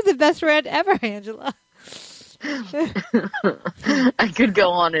 That was the best rant ever, Angela. I could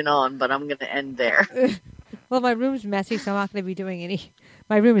go on, but I'm going to end there. Well, my room's messy, so I'm not going to be doing any.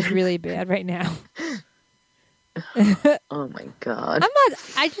 My room is really bad right now. Oh my God.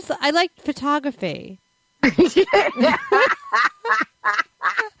 I like photography. And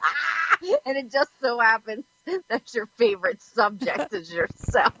it just so happens that your favorite subject is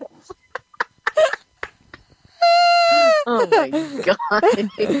yourself. Oh my God.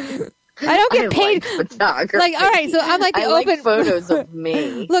 I don't get paid. Like photography. Like, all right, so I'm like the like photos of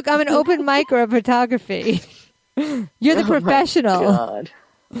me. Look, I'm an open micer of photography. You're the professional. My God.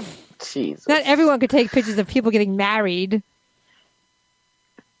 Jesus. Not everyone could take pictures of people getting married.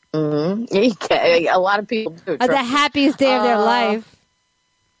 Mm-hmm. A lot of people do. The happiest day of their life.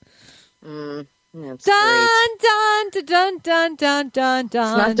 That's dun, great. dun, dun, dun, dun, dun, dun. It's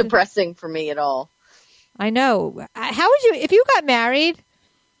not depressing for me at all. I know. How would you, if you got married,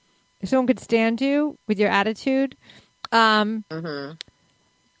 if someone could stand you with your attitude, like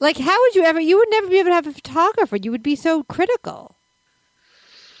how would you would never be able to have a photographer. You would be so critical.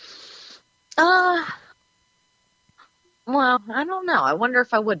 Well, I don't know. I wonder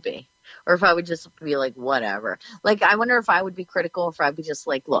if I would be. Or if I would just be like, whatever. Like, I wonder if I would be critical, if I'd be just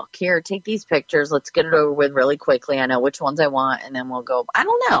like, look, here, take these pictures. Let's get it over with really quickly. I know which ones I want, and then we'll go. I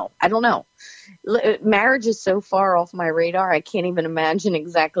don't know. Marriage is so far off my radar, I can't even imagine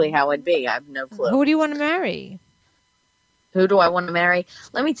exactly how it'd be. I have no clue. Who do you want to marry? Who do I want to marry?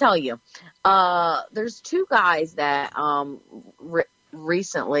 Let me tell you. There's two guys that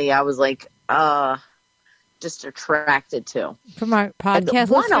recently I was like, just attracted to. From our podcast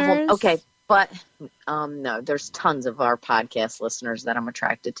one listeners? of them, okay, but no, there's tons of our podcast listeners that I'm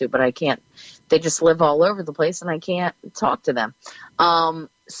attracted to, but I can't. They just live all over the place, and I can't talk to them.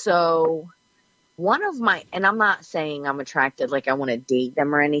 So one of my, and I'm not saying I'm attracted like I want to date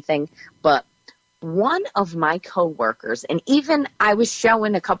them or anything, but one of my coworkers, and even I was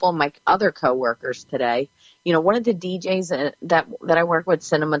showing a couple of my other coworkers today. You know, one of the DJs that I work with,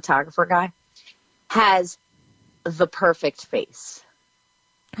 cinematographer guy, has the perfect face.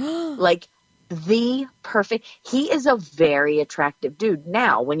 Like the perfect. He is a very attractive dude.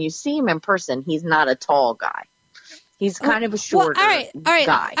 Now, when you see him in person, he's not a tall guy. He's kind of a shorter guy.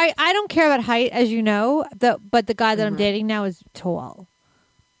 I don't care about height, as you know, but the guy that I'm dating now is tall.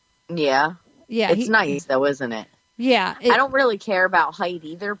 Yeah. Yeah. It's nice, though, isn't it? Yeah. I don't really care about height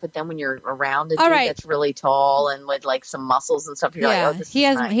either, but then when you're around a dude that's really tall and with like some muscles and stuff, you're like, oh, this is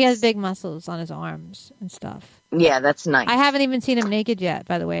nice. He has big muscles on his arms and stuff. Yeah, that's nice. I haven't even seen him naked yet,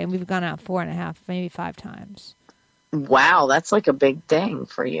 by the way, and we've gone out 4.5, maybe 5 times. Wow, that's like a big thing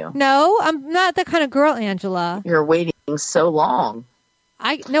for you. No, I'm not that kind of girl, Angela. You're waiting so long.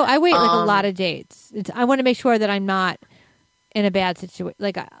 I wait like a lot of dates. I want to make sure that I'm not in a bad situation.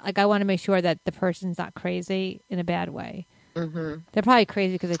 Like I want to make sure that the person's not crazy in a bad way. Mm-hmm. They're probably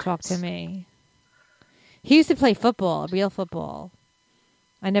crazy because they talk to me. He used to play football, real football.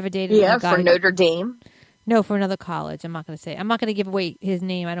 I never dated a guy. For Notre Dame? No, for another college. I'm not going to say. I'm not going to give away his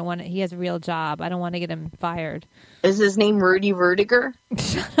name. I don't want to. He has a real job. I don't want to get him fired. Is his name Rudy Rudiger?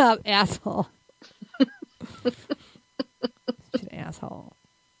 Shut up, asshole. Such an asshole.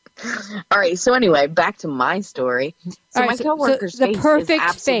 All right. So anyway, back to my story. So my coworker's face is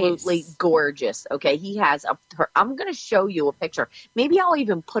absolutely gorgeous. Okay, he has I'm going to show you a picture. Maybe I'll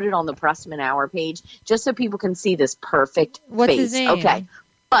even put it on the Prussman Hour page just so people can see this perfect face. What's his name? Okay,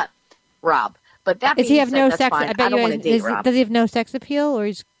 but Rob. But that does he have no sex? Fine. I bet I don't want to date Rob. Does he have no sex appeal, or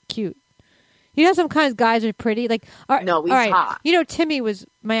he's cute? You know, sometimes guys are pretty. Like, no, he's hot. You know, Timmy was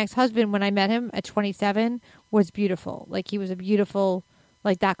my ex-husband when I met him at 27. Was beautiful. Like he was a beautiful,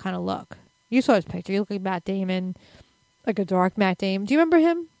 like that kind of look. You saw his picture. He looked like Matt Damon, like a dark Matt Damon. Do you remember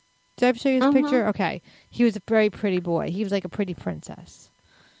him? Did I ever show you his picture? Okay, he was a very pretty boy. He was like a pretty princess.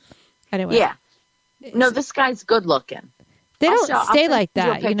 Anyway, yeah. No, this guy's good looking. They don't stay like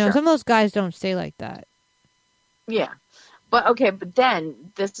that. You know, some of those guys don't stay like that. Yeah. But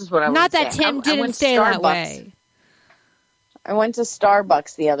then this is what I was Not that saying. Tim didn't stay that way. I went to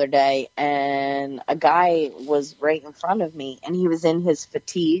Starbucks the other day, and a guy was right in front of me, and he was in his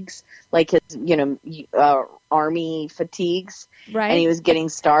fatigues, like his, army fatigues, Right. and he was getting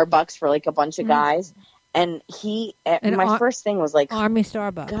Starbucks for like a bunch of guys, and my first thing was like, Army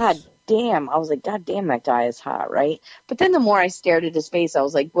Starbucks. God damn. I was like, God damn, that guy is hot, right? But then the more I stared at his face, I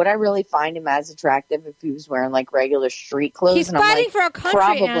was like, would I really find him as attractive if he was wearing like regular street clothes? He's and I'm fighting like, for our country,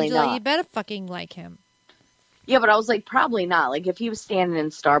 probably Angela. not. You better fucking like him. Yeah, but I was like, probably not. Like, if he was standing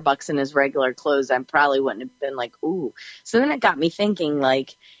in Starbucks in his regular clothes, I probably wouldn't have been like, ooh. So then it got me thinking,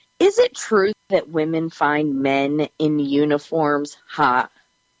 like, is it true that women find men in uniforms hot?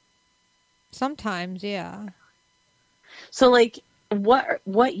 Sometimes, yeah. So, like,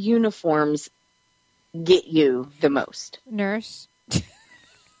 what uniforms get you the most? Nurse.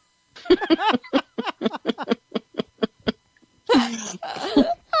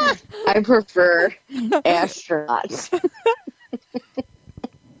 I prefer astronauts.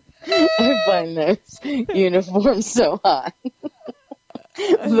 I find those uniforms so hot.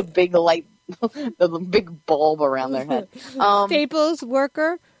 The big light, the big bulb around their head. Staples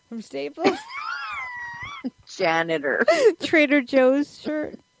worker from Staples. Janitor. Trader Joe's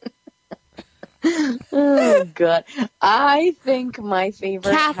shirt. Oh, God. I think my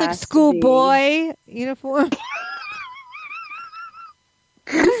favorite Catholic has to school be boy uniform.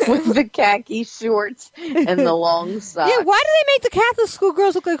 with the khaki shorts and the long socks. Yeah, why do they make the Catholic school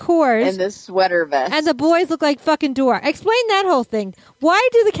girls look like whores? And the sweater vest. And the boys look like fucking Dora. Explain that whole thing. Why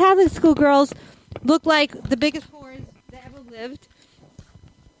do the Catholic school girls look like the biggest whores that ever lived?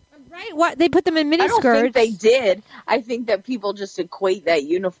 Right? What they put them in miniskirts. I don't think they did. I think that people just equate that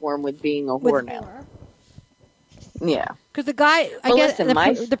uniform with being a whore now. Yeah. Because the guy, I But guess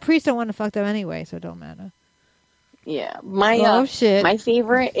listen, the priest don't want to fuck them anyway, so it don't matter. Yeah. My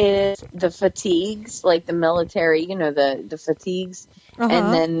favorite is the fatigues, like the military, the fatigues,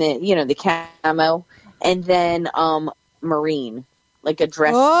 and then the camo, and then Marine, like the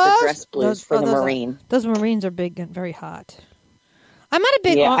dress blues for the Marine. Those Marines are big and very hot. I'm not a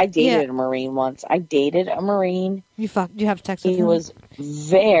big. Yeah, I dated a Marine once. I dated a Marine. You have sex with him? He was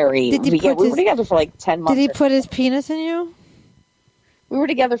very. We were together for like 10 months. Did he put his penis in you? We were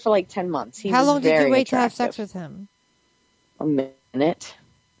together for like 10 months. How long did you wait to have sex with him? A minute.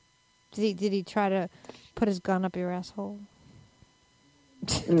 Did he try to put his gun up your asshole?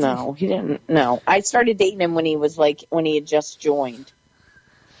 No, he didn't. No, I started dating him when he had just joined.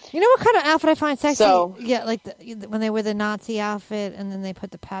 You know what kind of outfit I find sexy? So, yeah, like when they wear the Nazi outfit and then they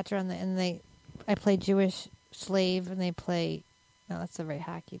put the patch on I play Jewish slave and they play. No, that's a very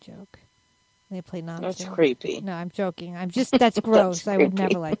hacky joke. They play Nazi. That's creepy. No, I'm joking. That's gross. That's I would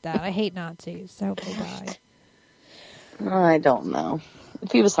never like that. I hate Nazis. I hope they die. I don't know.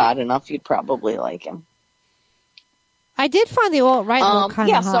 If he was hot enough, you'd probably like him. I did find the alt-right look kind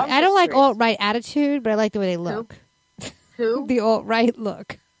of hot. So I don't like alt-right attitude, but I like the way they look. Who? The alt-right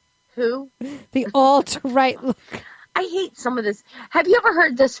look. Who? The alt-right look. I hate some of this. Have you ever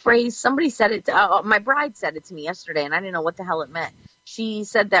heard this phrase? Somebody said it. My bride said it to me yesterday, and I didn't know what the hell it meant. She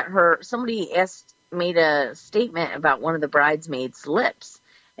said that somebody made a statement about one of the bridesmaids' lips,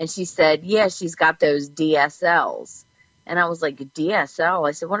 and she said, "Yeah, she's got those DSLs." And I was like, "DSL?"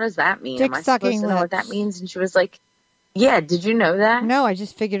 I said, "What does that mean? Am I supposed to know what that means?" And she was like, "Yeah, did you know that?" No, I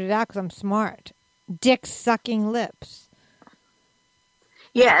just figured it out because I'm smart. Dick-sucking lips.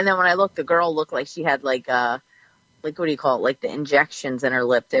 Yeah, and then when I looked, the girl looked like she had like what do you call it? Like the injections in her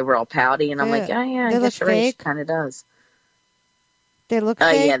lip. They were all pouty, and I'm like, oh yeah, I guess you're right. She kind of does. They look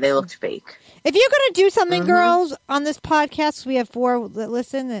fake? Yeah, they looked fake. If you're going to do something, girls, on this podcast, we have 4 that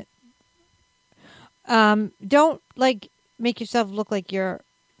listen, that don't, make yourself look like you're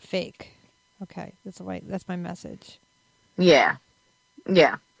fake. Okay, that's my message. Yeah.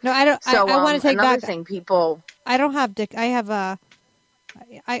 Yeah. No, I don't, so, I want to take another back. thing, people... I don't have dick. I have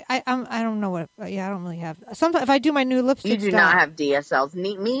I don't know what. Yeah, I don't really have. Sometimes if I do my new lipstick, you do not have DSLs.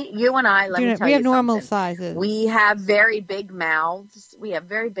 You and I. Let me tell you, we have normal something. sizes. We have very big mouths. We have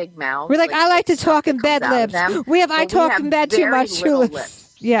very big mouths. We're like I like to talk in bed lips. We have I talk in bed too much too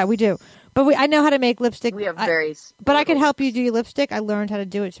lips. Yeah, we do. But I know how to make lipstick. We have very. But I can help you do your lipstick. I learned how to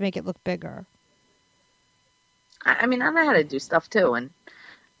do it to make it look bigger. I mean, I know how to do stuff too, and.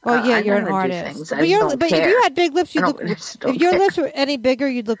 Well, yeah, you're an artist. But if you had big lips, if your lips were any bigger,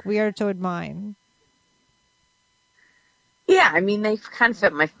 you'd look weird. So would mine. Yeah, I mean they kind of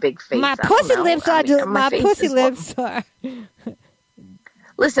fit my big face. My pussy lips are. My pussy lips are.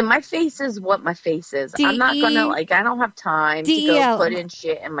 Listen, my face is what my face is. I'm not gonna I don't have time to go put in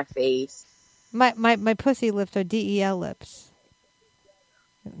shit in my face. My pussy lips are DEL lips.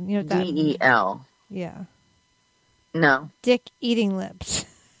 You know what that means? DEL. Yeah. No. Dick eating lips.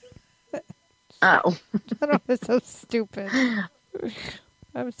 Oh. I don't know. It's so stupid.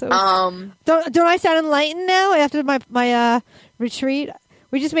 I'm so. Don't I sound enlightened now after my retreat?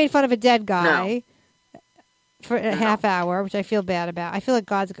 We just made fun of a dead guy for a half hour, which I feel bad about. I feel like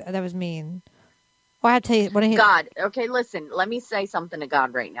that was mean. Well, I have to tell you God. Okay, listen. Let me say something to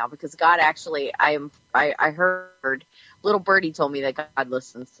God right now, because God actually, I heard little birdie told me that God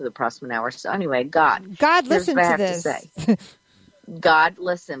listens to the Prussman Hour. So anyway, God listen to this. To say. God,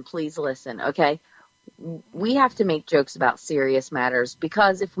 listen, please listen. Okay, we have to make jokes about serious matters,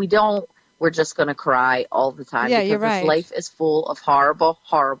 because if we don't, we're just going to cry all the time. Yeah, because you're right. This life is full of horrible,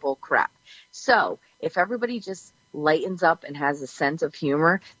 horrible crap. So if everybody just lightens up and has a sense of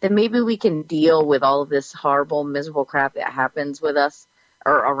humor, then maybe we can deal with all of this horrible, miserable crap that happens with us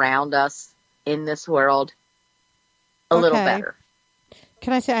or around us in this world a little better.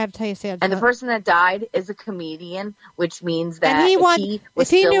 Can I say, I have to tell you, Sandra. And the person that died is a comedian, which means that if he was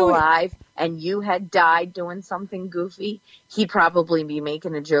still alive and you had died doing something goofy, he'd probably be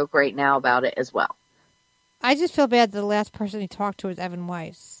making a joke right now about it as well. I just feel bad that the last person he talked to was Evan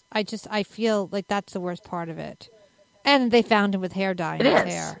Weiss. I feel like that's the worst part of it. And they found him with hair dye in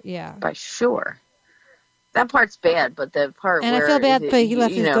his hair. Yeah. By sure. That part's bad, but the part and where... I feel bad, but he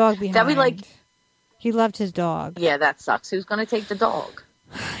left his dog behind. That we like... He loved his dog. Yeah, that sucks. Who's going to take the dog?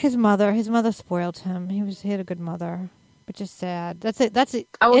 His mother. His mother spoiled him. He had a good mother, but just sad. That's it.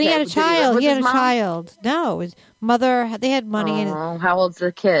 Oh, and he had a child. He had a mom? child. No, his mother. They had money. Oh, how old's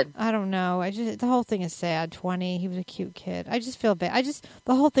the kid? I don't know. The whole thing is sad. 20. He was a cute kid. I just feel bad.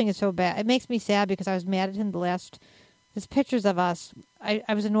 The whole thing is so bad. It makes me sad because I was mad at him there's pictures of us. I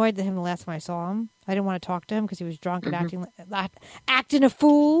was annoyed at him the last time I saw him. I didn't want to talk to him because he was drunk and acting a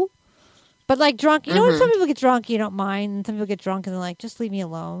fool. But like drunk, you know when some people get drunk, you don't mind, and some people get drunk and they're like, just leave me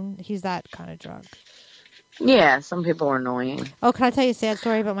alone. He's that kind of drunk. Yeah, some people are annoying. Oh, can I tell you a sad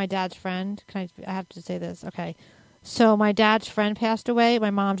story about my dad's friend? I have to say this. Okay. So my dad's friend passed away.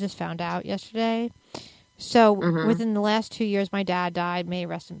 My mom just found out yesterday. So within the last 2 years, my dad died. May he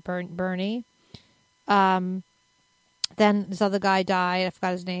rest in Bernie. Then this other guy died. I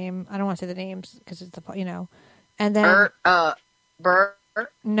forgot his name. I don't want to say the names because it's and then Bert.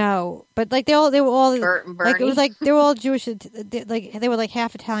 No, but like they were all Bert and like Bernie? it was like they were all Jewish. Like they were like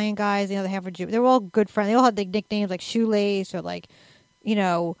half Italian guys, the other half were Jewish. They were all good friends. They all had like nicknames like Shoelace or like,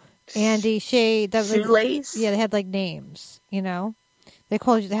 Andy Shade. Shoelace. Yeah, they had like names. They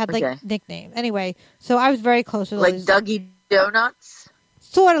had like nicknames. Anyway, so I was very close with all these, Dougie Donuts.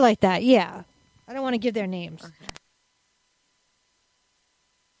 sort of like that. Yeah, I don't want to give their names. Okay.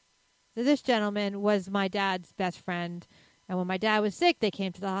 So this gentleman was my dad's best friend. And when my dad was sick, they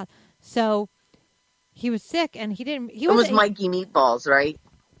came to the hospital. So he was sick, and he didn't. It was Mikey Meatballs, right?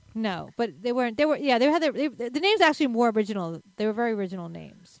 No, but they weren't. They were. Yeah, the names actually more original. They were very original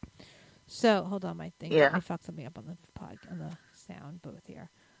names. So hold on, my thing. Yeah, I fucked something up on the sound booth here.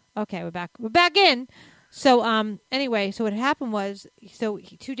 Okay, we're back. We're back in. So anyway, so what happened was,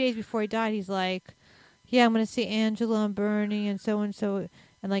 2 days before he died, he's like, "Yeah, I'm going to see Angela and Bernie and so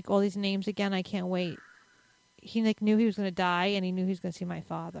and like all these names again. I can't wait." He knew he was going to die, and he knew he was going to see my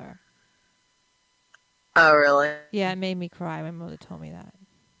father. Oh, really? Yeah, it made me cry. My mother told me that.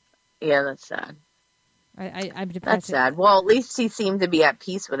 Yeah, that's sad. I'm depressed. That's sad. Well, at least he seemed to be at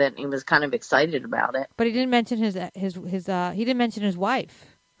peace with it, and he was kind of excited about it. But he didn't mention he didn't mention his wife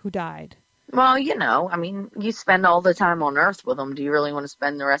who died. Well, you spend all the time on Earth with him. Do you really want to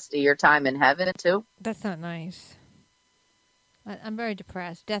spend the rest of your time in heaven too? That's not nice. I'm very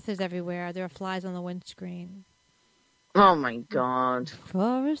depressed. Death is everywhere. There are flies on the windscreen. Oh, my God.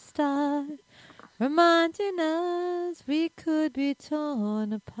 For a star, reminding us we could be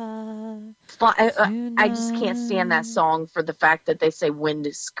torn apart. I just can't stand that song for the fact that they say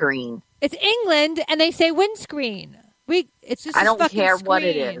windscreen. It's England, and they say windscreen. It's just I don't care screen. what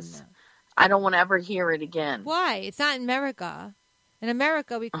it is. I don't want to ever hear it again. Why? It's not in America. In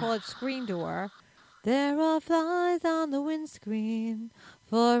America, we call it screen door. There are flies on the windscreen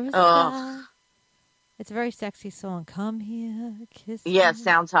for a star. It's a very sexy song. Come here, kiss me. Yeah,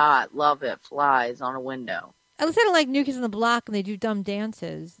 sounds hot. Love it. Flies on a window. I listen to like New Kids on the Block, and they do dumb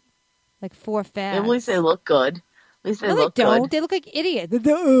dances, like four fads. At least they look good. At least they look don't. good. They look like idiots. But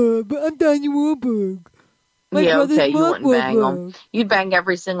I'm Danny Wahlberg. Yeah, okay, you wouldn't bang them. You'd bang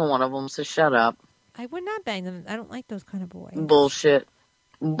every single one of them, so shut up. I would not bang them. I don't like those kind of boys. Bullshit.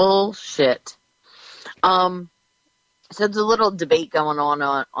 So there's a little debate going on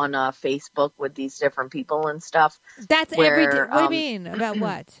Facebook with these different people and stuff. That's every day. What do you mean? About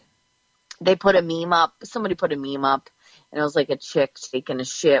what? they put a meme up. Somebody put a meme up, and it was like a chick taking a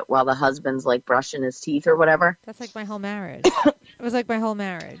shit while the husband's like brushing his teeth or whatever. That's like my whole marriage. It was like my whole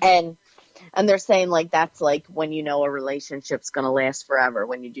marriage. And they're saying like that's like when you know a relationship's gonna last forever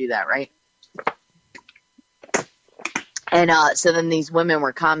when you do that, right? And so then these women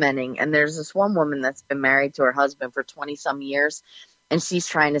were commenting, and there's this one woman that's been married to her husband for 20 some years, and she's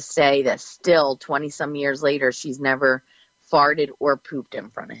trying to say that still 20 some years later she's never farted or pooped in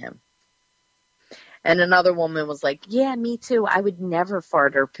front of him. And another woman was like, yeah, me too. I would never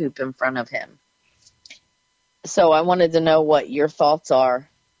fart or poop in front of him. So I wanted to know what your thoughts are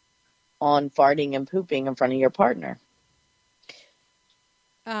on farting and pooping in front of your partner.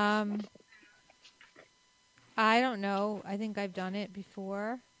 I don't know. I think I've done it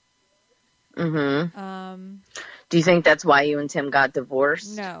before. Mm-hmm. Do you think that's why you and Tim got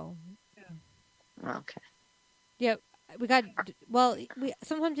divorced? No. Okay. Yeah, we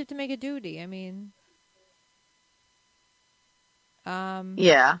sometimes you have to make a duty. I mean,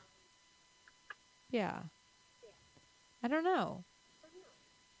 yeah. Yeah. I don't know.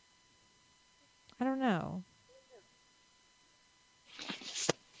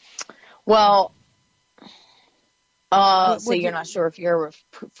 Well, so you're not sure if you're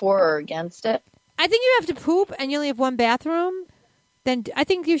for or against it? I think you have to poop and you only have one bathroom. Then I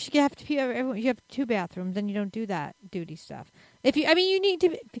think you should have to. You have two bathrooms, and you don't do that duty stuff. You need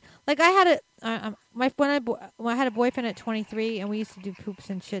to. Like I had when I had a boyfriend at 23, and we used to do poops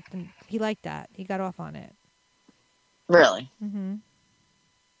and shit, and he liked that. He got off on it. Really? Mm-hmm.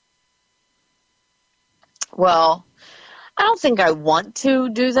 Well, I don't think I want to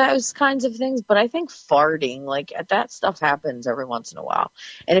do those kinds of things, but I think farting, like that stuff happens every once in a while.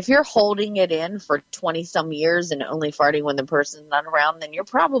 And if you're holding it in for 20 some years and only farting when the person's not around, then you're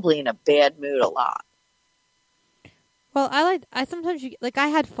probably in a bad mood a lot. Well, I sometimes I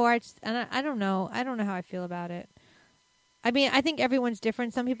had farts, and I don't know how I feel about it. I mean, I think everyone's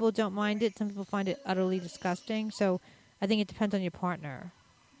different. Some people don't mind it. Some people find it utterly disgusting. So I think it depends on your partner.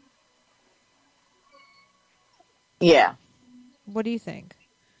 Yeah. What do you think?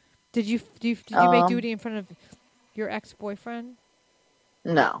 Did you make duty in front of your ex-boyfriend?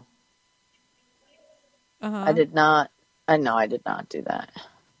 No. I did not. I did not do that.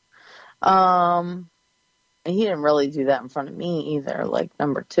 And he didn't really do that in front of me either, like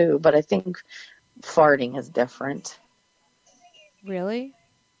number two. But I think farting is different. Really?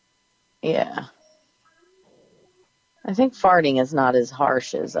 Yeah. I think farting is not as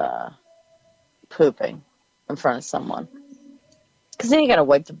harsh as pooping in front of someone. Because then you got to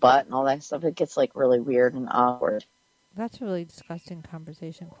wipe the butt and all that stuff. It gets like really weird and awkward. That's a really disgusting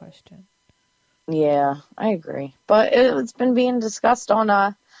conversation question. Yeah, I agree. But it's been being discussed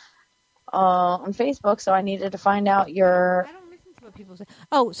on Facebook, so I needed to find out your... I don't listen to what people say.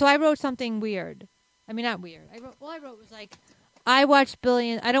 Oh, so I wrote something weird. I mean, not weird. I wrote was like, I watch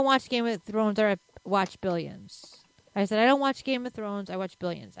Billions. I don't watch Game of Thrones, or I watch Billions. I said, I don't watch Game of Thrones, I watch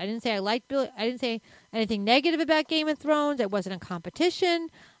Billions. I didn't say I like Billions. I didn't say anything negative about Game of Thrones. It wasn't a competition.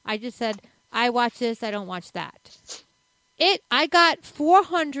 I just said, I watch this, I don't watch that. I got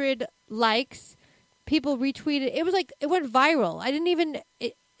 400 likes. People retweeted. It was like, it went viral. I didn't even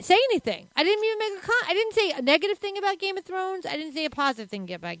say anything. I didn't even make I didn't say a negative thing about Game of Thrones. I didn't say a positive thing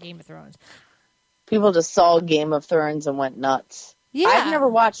about Game of Thrones. People just saw Game of Thrones and went nuts. Yeah. I've never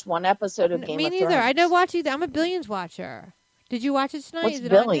watched one episode of Game of Thrones. Me neither. I don't watch either. I'm a Billions watcher. Did you watch it tonight? What's Is it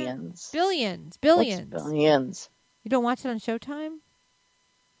Billions? Billions. What's Billions? You don't watch it on Showtime?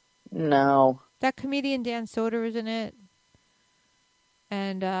 No. That comedian Dan Soder is in it.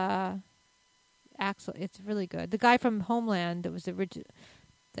 And Axel, it's really good. The guy from Homeland that was the original,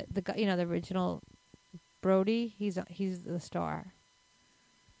 the guy, the original Brody. He's the star.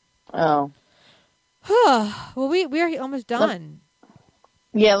 Oh. Well, we're almost done.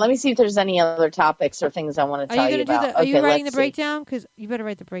 Yeah, let me see if there's any other topics or things I want to tell you about. Are you writing the breakdown? Because you better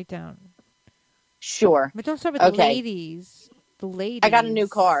write the breakdown. Sure. But don't start with the ladies. The ladies. I got a new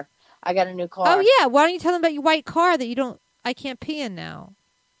car. Oh, yeah. Why don't you tell them about your white car that I can't pee in now?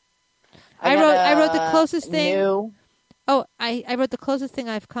 I wrote the closest thing. I wrote the closest thing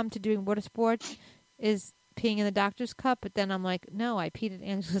I've come to doing water sports is peeing in the doctor's cup, but then I'm like, no, I peed in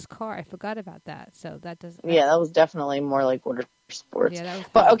Angela's car. I forgot about that. So that doesn't... Yeah, that was definitely more like water sports. Yeah, that was...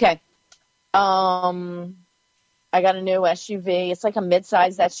 But, okay. I got a new SUV. It's like a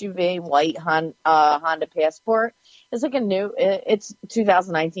mid-sized SUV, white Honda Passport. It's like it's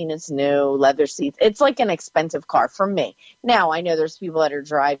 2019. It's new, leather seats. It's like an expensive car for me. Now, I know there's people that are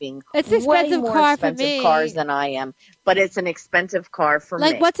driving way more expensive cars than I am, but it's an expensive car for me.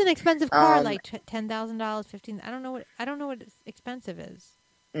 Like, what's an expensive car? Like $10,000, $15,000? I don't know what expensive is.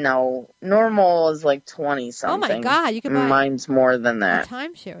 No, normal is like 20 something. Oh my God, you can buy mine's more than a that.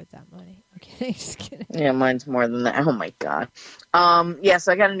 timeshare with that money. I'm kidding, just kidding. Yeah, mine's more than that. Oh my God. Yeah,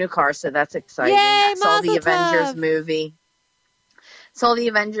 so I got a new car, so that's exciting. Yay, I saw the Mazel Avengers tov. movie.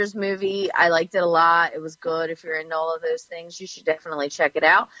 I liked it a lot. It was good. If you're into all of those things, you should definitely check it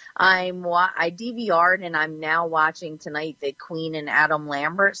out. I DVR'd and I'm now watching tonight the Queen and Adam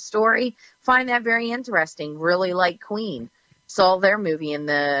Lambert story. Find that very interesting. Really like Queen. Saw their movie in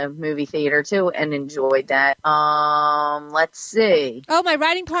the movie theater too and enjoyed that. Let's see. Oh, my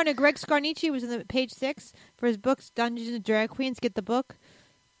writing partner Greg Scarnici was in the page 6 for his books Dungeons and Drag Queens. Get the book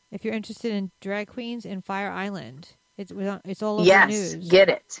if you're interested in drag queens in Fire Island. It's all over the news. Yes, get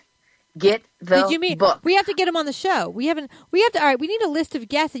it. Get the book. We have to get him on the show. We have to. All right, we need a list of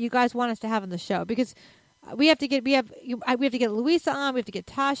guests that you guys want us to have on the show because we have to get Louisa on. We have to get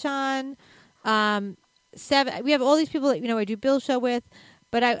Tosh on. We have all these people that I do Bill's show with,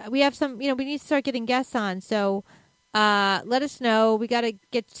 but we have some. We need to start getting guests on. So let us know. We got to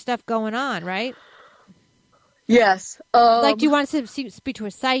get stuff going on, right? Yes. Do you want us to speak to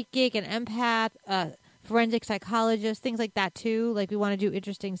a psychic, an empath, forensic psychologist, things like that too? Like we want to do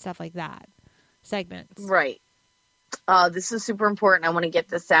interesting stuff like that. Segments. Right. This is super important. I want to get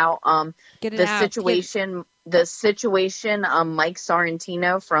this out. Get it the out. situation, Mike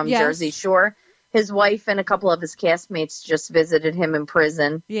Sorrentino from Yes. Jersey Shore, his wife and a couple of his castmates just visited him in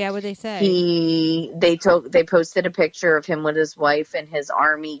prison. Yeah, what'd they say? They posted a picture of him with his wife in his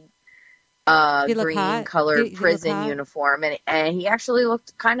army green colored prison uniform, and he actually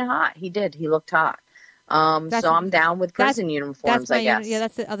looked kind of hot. He did. He looked hot. So I'm down with prison uniforms, I guess. Yeah,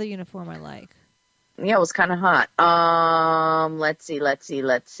 that's the other uniform I like. Yeah, it was kind of hot. Let's see. Do you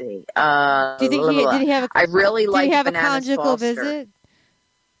think did he have I really like Did he have a Bananas conjugal Foster. visit?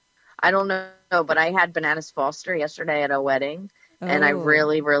 I don't know, but I had Bananas Foster yesterday at a wedding, and I Oh.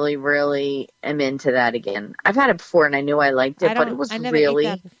 really, really, really am into that again. I've had it before, and I knew I liked it, but it was I never really...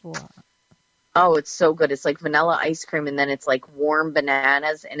 ate that before. Oh, it's so good. It's like vanilla ice cream, and then it's like warm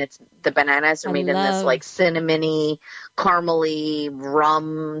bananas, and the bananas are made in this like cinnamony, caramely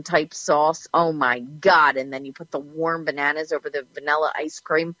rum type sauce. Oh my God. And then you put the warm bananas over the vanilla ice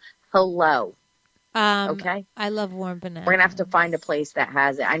cream. Hello. Okay. I love warm bananas. We're going to have to find a place that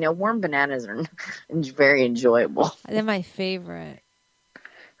has it. I know warm bananas are very enjoyable. They're my favorite.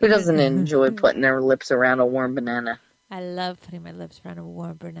 Who doesn't enjoy putting their lips around a warm banana? I love putting my lips around a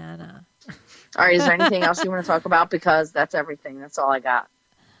warm banana. All right. Is there anything else you want to talk about? Because that's everything. That's all I got.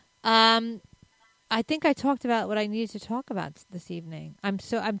 I think I talked about what I needed to talk about this evening. I'm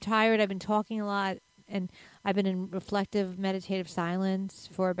tired. I've been talking a lot, and I've been in reflective, meditative silence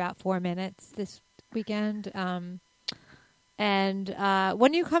for about 4 minutes this weekend. And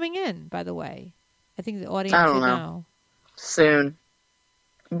when are you coming in, by the way? I think the audience should know. Soon.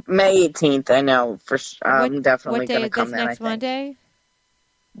 May 18th, I know. I'm definitely going to come that's then, next Monday?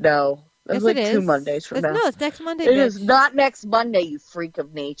 No. That's Yes, like it is. 2 Mondays from now. No, it's next Monday, It bitch. is not next Monday, you freak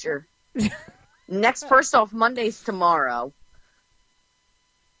of nature. First off, Monday's tomorrow.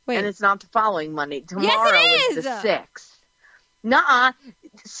 Wait. And it's not the following Monday. Tomorrow Yes, it is the is! 6th. Nuh-uh.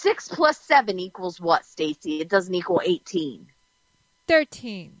 6 plus 7 equals what, Stacy? It doesn't equal 18.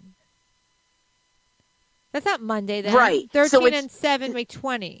 13. That's not Monday, then. Right. 13 So and 7 make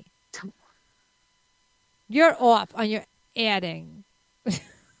 20. You're off on your adding.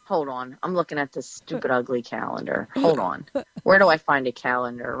 Hold on. I'm looking at this stupid, ugly calendar. Hold on. Where do I find a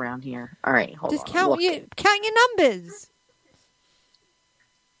calendar around here? All right, hold Just on. count your numbers.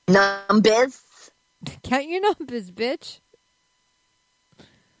 Numbers? Count your numbers, bitch.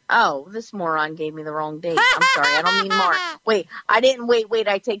 Oh, this moron gave me the wrong date. I'm sorry. I don't mean Mark. Wait, I didn't. Wait.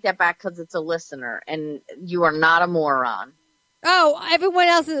 I take that back because it's a listener, and you are not a moron. Oh, everyone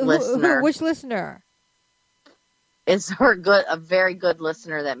else is Listener. which listener? It's a very good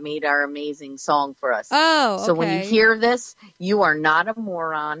listener that made our amazing song for us. Oh, okay. So when you hear this, you are not a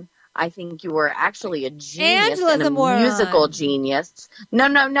moron. I think you are actually a genius Angela's and a moron. musical genius.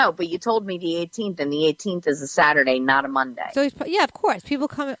 No. But you told me the 18th, and the 18th is a Saturday, not a Monday. So yeah, of course, people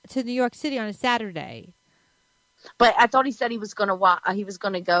come to New York City on a Saturday. But I thought he said he was going to he was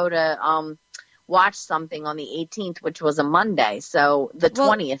going to go to watch something on the 18th, which was a Monday. So the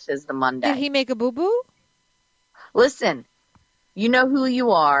 20th is the Monday. Did he make a boo boo? Listen, you know who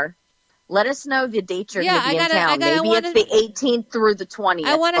you are. Let us know the date you're going to be in town. Maybe it's the 18th through the 20th.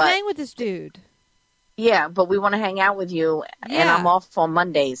 I want to hang with this dude. Yeah, but we want to hang out with you, and I'm off on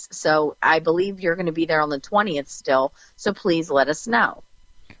Mondays. So I believe you're going to be there on the 20th still, so please let us know.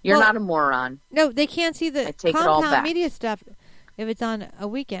 You're not a moron. No, they can't see the I take it all Compound back. Media stuff. if it's on a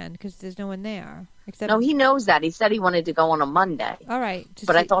weekend because there's no one there. Except No, he knows that. He said he wanted to go on a Monday. All right.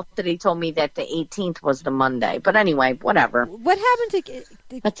 But I thought that he told me that the 18th was the Monday. But anyway, whatever. What happened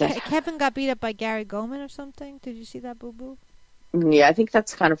to That's it. Kevin got beat up by Gary Goldman or something? Did you see that, Boo Boo? Yeah, I think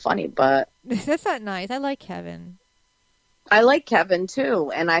that's kind of funny, but... That's not nice. I like Kevin. I like Kevin,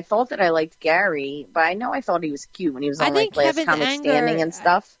 too, and I thought that I liked Gary, but I thought he was cute when he was on, like, Last Kevin's Comic Standing and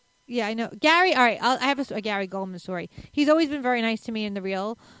stuff. Yeah, I know. Gary, all right, I have a Gary Goldman story. He's always been very nice to me in the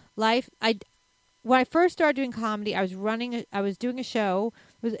real life. When I first started doing comedy, I was doing a show.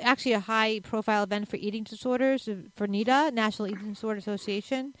 It was actually a high-profile event for eating disorders, for NEDA, National Eating Disorder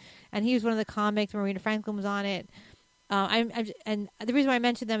Association, and he was one of the comics. Marina Franklin was on it. And the reason why I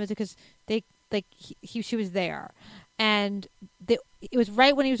mentioned them is because she was there. And it was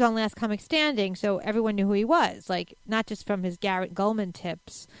right when he was on Last Comic Standing, so everyone knew who he was. Like, not just from his Garrett Goldman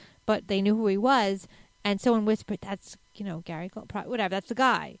tips, but they knew who he was. And someone whispered, that's, Gary Goldman, whatever, that's the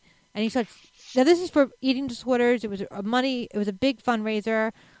guy. And he starts, now this is for eating disorders. It was a big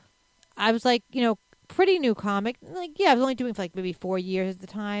fundraiser. I was like, pretty new comic. Like, yeah, I was only doing for like maybe 4 years at the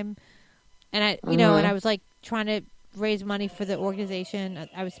time. And and I was like trying to raise money for the organization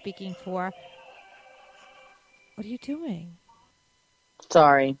I was speaking for. What are you doing?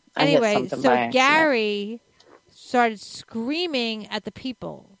 Sorry. Anyway, so Gary started screaming at the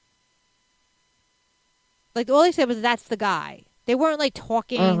people. Like, all he said was, that's the guy. They weren't, like,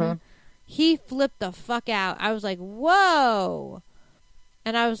 talking. Mm-hmm. He flipped the fuck out. I was like, whoa.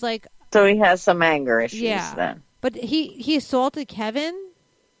 And I was like... So he has some anger issues then. But he assaulted Kevin?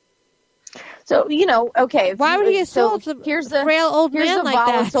 So, okay. Why would he assault a frail old man like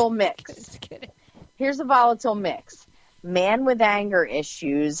that? Here's a volatile mix. Just kidding. Here's a volatile mix. Man with anger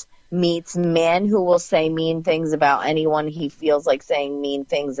issues meets man who will say mean things about anyone he feels like saying mean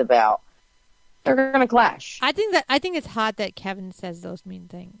things about. They're going to clash. I think it's hot that Kevin says those mean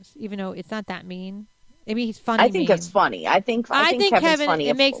things, even though it's not that mean. I mean, he's funny. I think it's funny. I think Kevin's funny.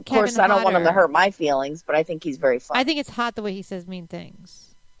 It makes of course, Kevin I don't want him to hotter. hurt my feelings, but I think he's very funny. I think it's hot the way he says mean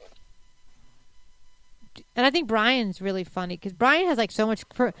things. And I think Brian's really funny because Brian has so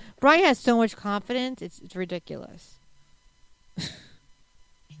much confidence. It's ridiculous.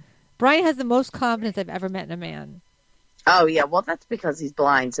 Brian has the most confidence I've ever met in a man. Oh yeah, well that's because he's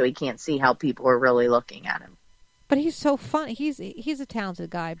blind, so he can't see how people are really looking at him. But he's so funny. He's a talented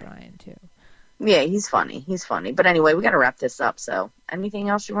guy, Brian, too. Yeah, he's funny. He's funny. But anyway, we got to wrap this up. So, anything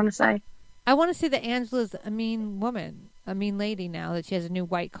else you want to say? I want to say that Angela's a mean woman, a mean lady now that she has a new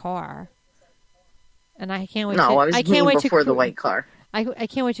white car. And I can't wait. I can't wait before the white car. I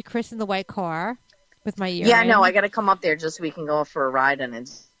can't wait to christen the white car with my ear. Yeah, no, I got to come up there just so we can go for a ride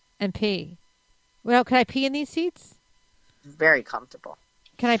and pee. Well, can I pee in these seats? Very comfortable.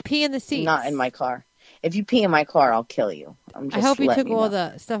 Can I pee in the seats? Not in my car. If you pee in my car, I'll kill you. I hope you took all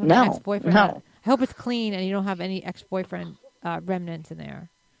the stuff of my ex-boyfriend. No. I hope it's clean and you don't have any ex-boyfriend remnants in there.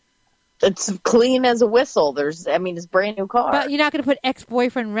 It's clean as a whistle. It's a brand new car. But you're not going to put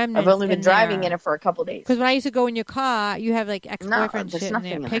ex-boyfriend remnants. I've only been driving in it for a couple days. Because when I used to go in your car, you have ex-boyfriend shit in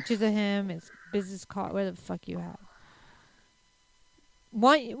there. Pictures of him, his business card, whatever the fuck you have.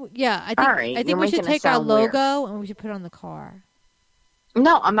 I think we should take our logo and we should put it on the car.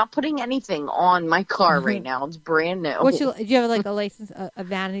 No, I'm not putting anything on my car right now. It's brand new. Do you have a license, a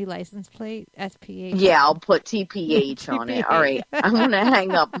vanity license plate, SPH? Yeah, I'll put TPH on it. All right, I'm gonna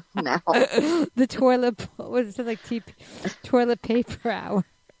hang up now. The toilet, what is it like? Toilet paper hour.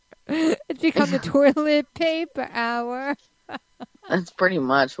 It's become the toilet paper hour. That's pretty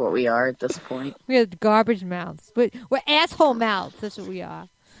much what we are at this point. We have garbage mouths. We're asshole mouths. That's what we are.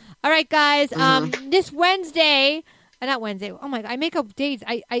 All right, guys. This Wednesday. Not Wednesday. Oh my God! I make up dates.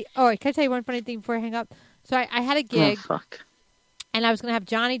 Can I tell you one funny thing before I hang up? So I had a gig, and I was gonna have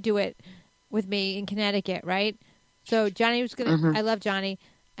Johnny do it with me in Connecticut, right? So Johnny was gonna. I love Johnny,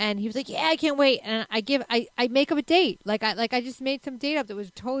 and he was like, "Yeah, I can't wait." And I make up a date. I just made some date up that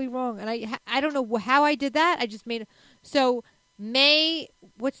was totally wrong, and I don't know how I did that. I just made so May.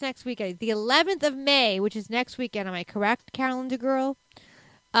 What's next weekend? The 11th of May, which is next weekend. Am I correct, Calendar Girl?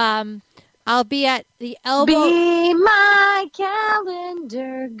 I'll be at the Elbow. Be my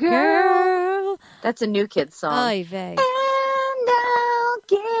calendar girl. That's a New Kids song. Oy vey. And I'll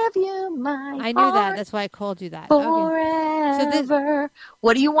give you my I knew that. That's why I called you that. Forever. So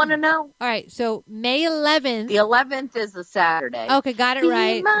what do you want to know? All right. So May 11th. The 11th is a Saturday. Okay, got it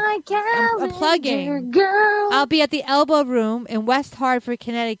right. Be my calendar I'm plugging. Girl. I'll be at the Elbow Room in West Hartford,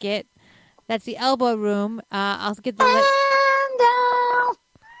 Connecticut. That's the Elbow Room. I'll get the.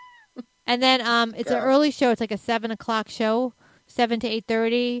 And then it's an early show. It's like a 7 o'clock show, 7 to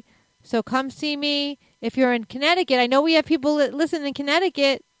 8:30. So come see me if you're in Connecticut. I know we have people that listen in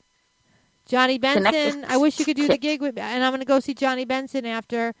Connecticut. Johnny Benson. I wish you could do the gig with me. And I'm going to go see Johnny Benson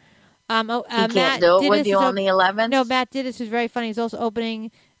after. He Matt can't do it Didis with you on the 11th? No, Matt Didis is very funny. He's also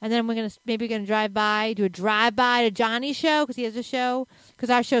opening. And then we're going to maybe drive by, do a drive-by to Johnny's show because he has a show. Because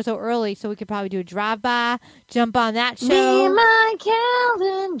our show's so early, so we could probably do a drive-by, jump on that show. Be my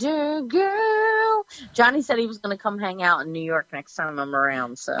calendar girl. Johnny said he was going to come hang out in New York next time I'm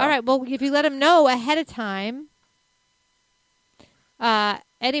around. So all right, well, if you let him know ahead of time.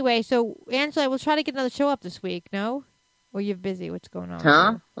 Anyway, so Angela, we'll try to get another show up this week, no? Or you're busy? What's going on?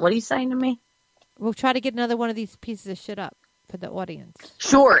 Huh? What are you saying to me? We'll try to get another one of these pieces of shit up for the audience.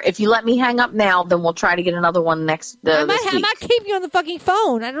 Sure. If you let me hang up now, then we'll try to get another one next this week. I'm not keeping you on the fucking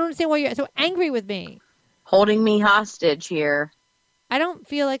phone. I don't understand why you're so angry with me. Holding me hostage here. I don't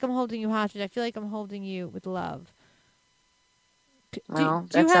feel like I'm holding you hostage. I feel like I'm holding you with love. Well,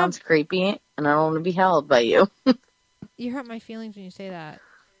 that sounds creepy, and I don't want to be held by you. You hurt my feelings when you say that.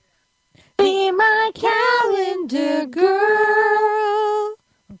 Be my calendar girl.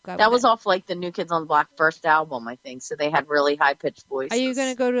 Oh, God, that was off like the New Kids on the Block first album, I think. So they had really high-pitched voices. Are you going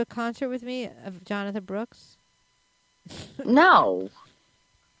to go to a concert with me of Jonathan Brooks? No.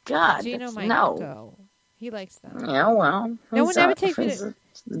 God, Gino might no. go. He likes them. Yeah, well. No one ever takes me to...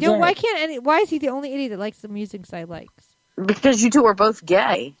 Why is he the only idiot that likes the music I likes? Because you two are both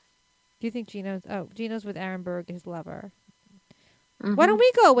gay. Do you think Gino's with Aaron Berg, his lover. Mm-hmm. Why don't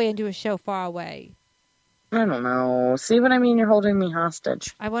we go away and do a show far away? I don't know. See what I mean? You're holding me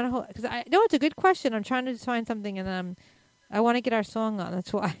hostage. I want to hold... Because I know it's a good question. I'm trying to find something, and I want to get our song on.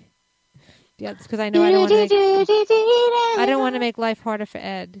 That's why. Yeah, it's because I know I don't want to make life harder for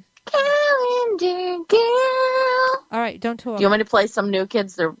Ed. Calendar girl. All right, don't talk. Do you want me to play some New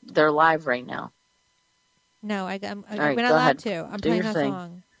Kids? They're live right now. No, we're not go allowed ahead. to. I'm Do playing your a thing.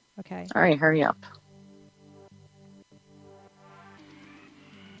 song. Okay. All right, hurry up.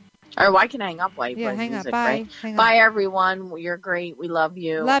 All right, well, I can hang up while you play hang music, up. Bye. right? Hang Bye, everyone. You're great. We love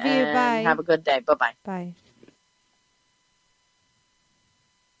you. Love you. And Bye. have a good day. Bye-bye. Bye.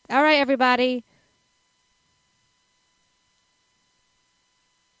 All right, everybody.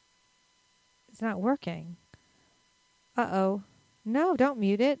 It's not working. Uh-oh. No, don't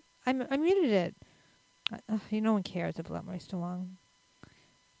mute it. I muted it. No one cares about my song.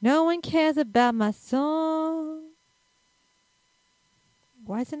 No one cares about my song.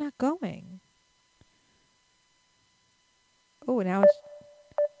 Why is it not going? Oh, now it's...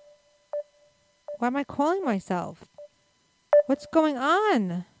 Why am I calling myself? What's going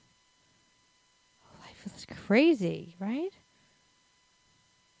on? Life is crazy, right?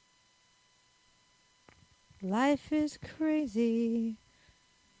 Life is crazy.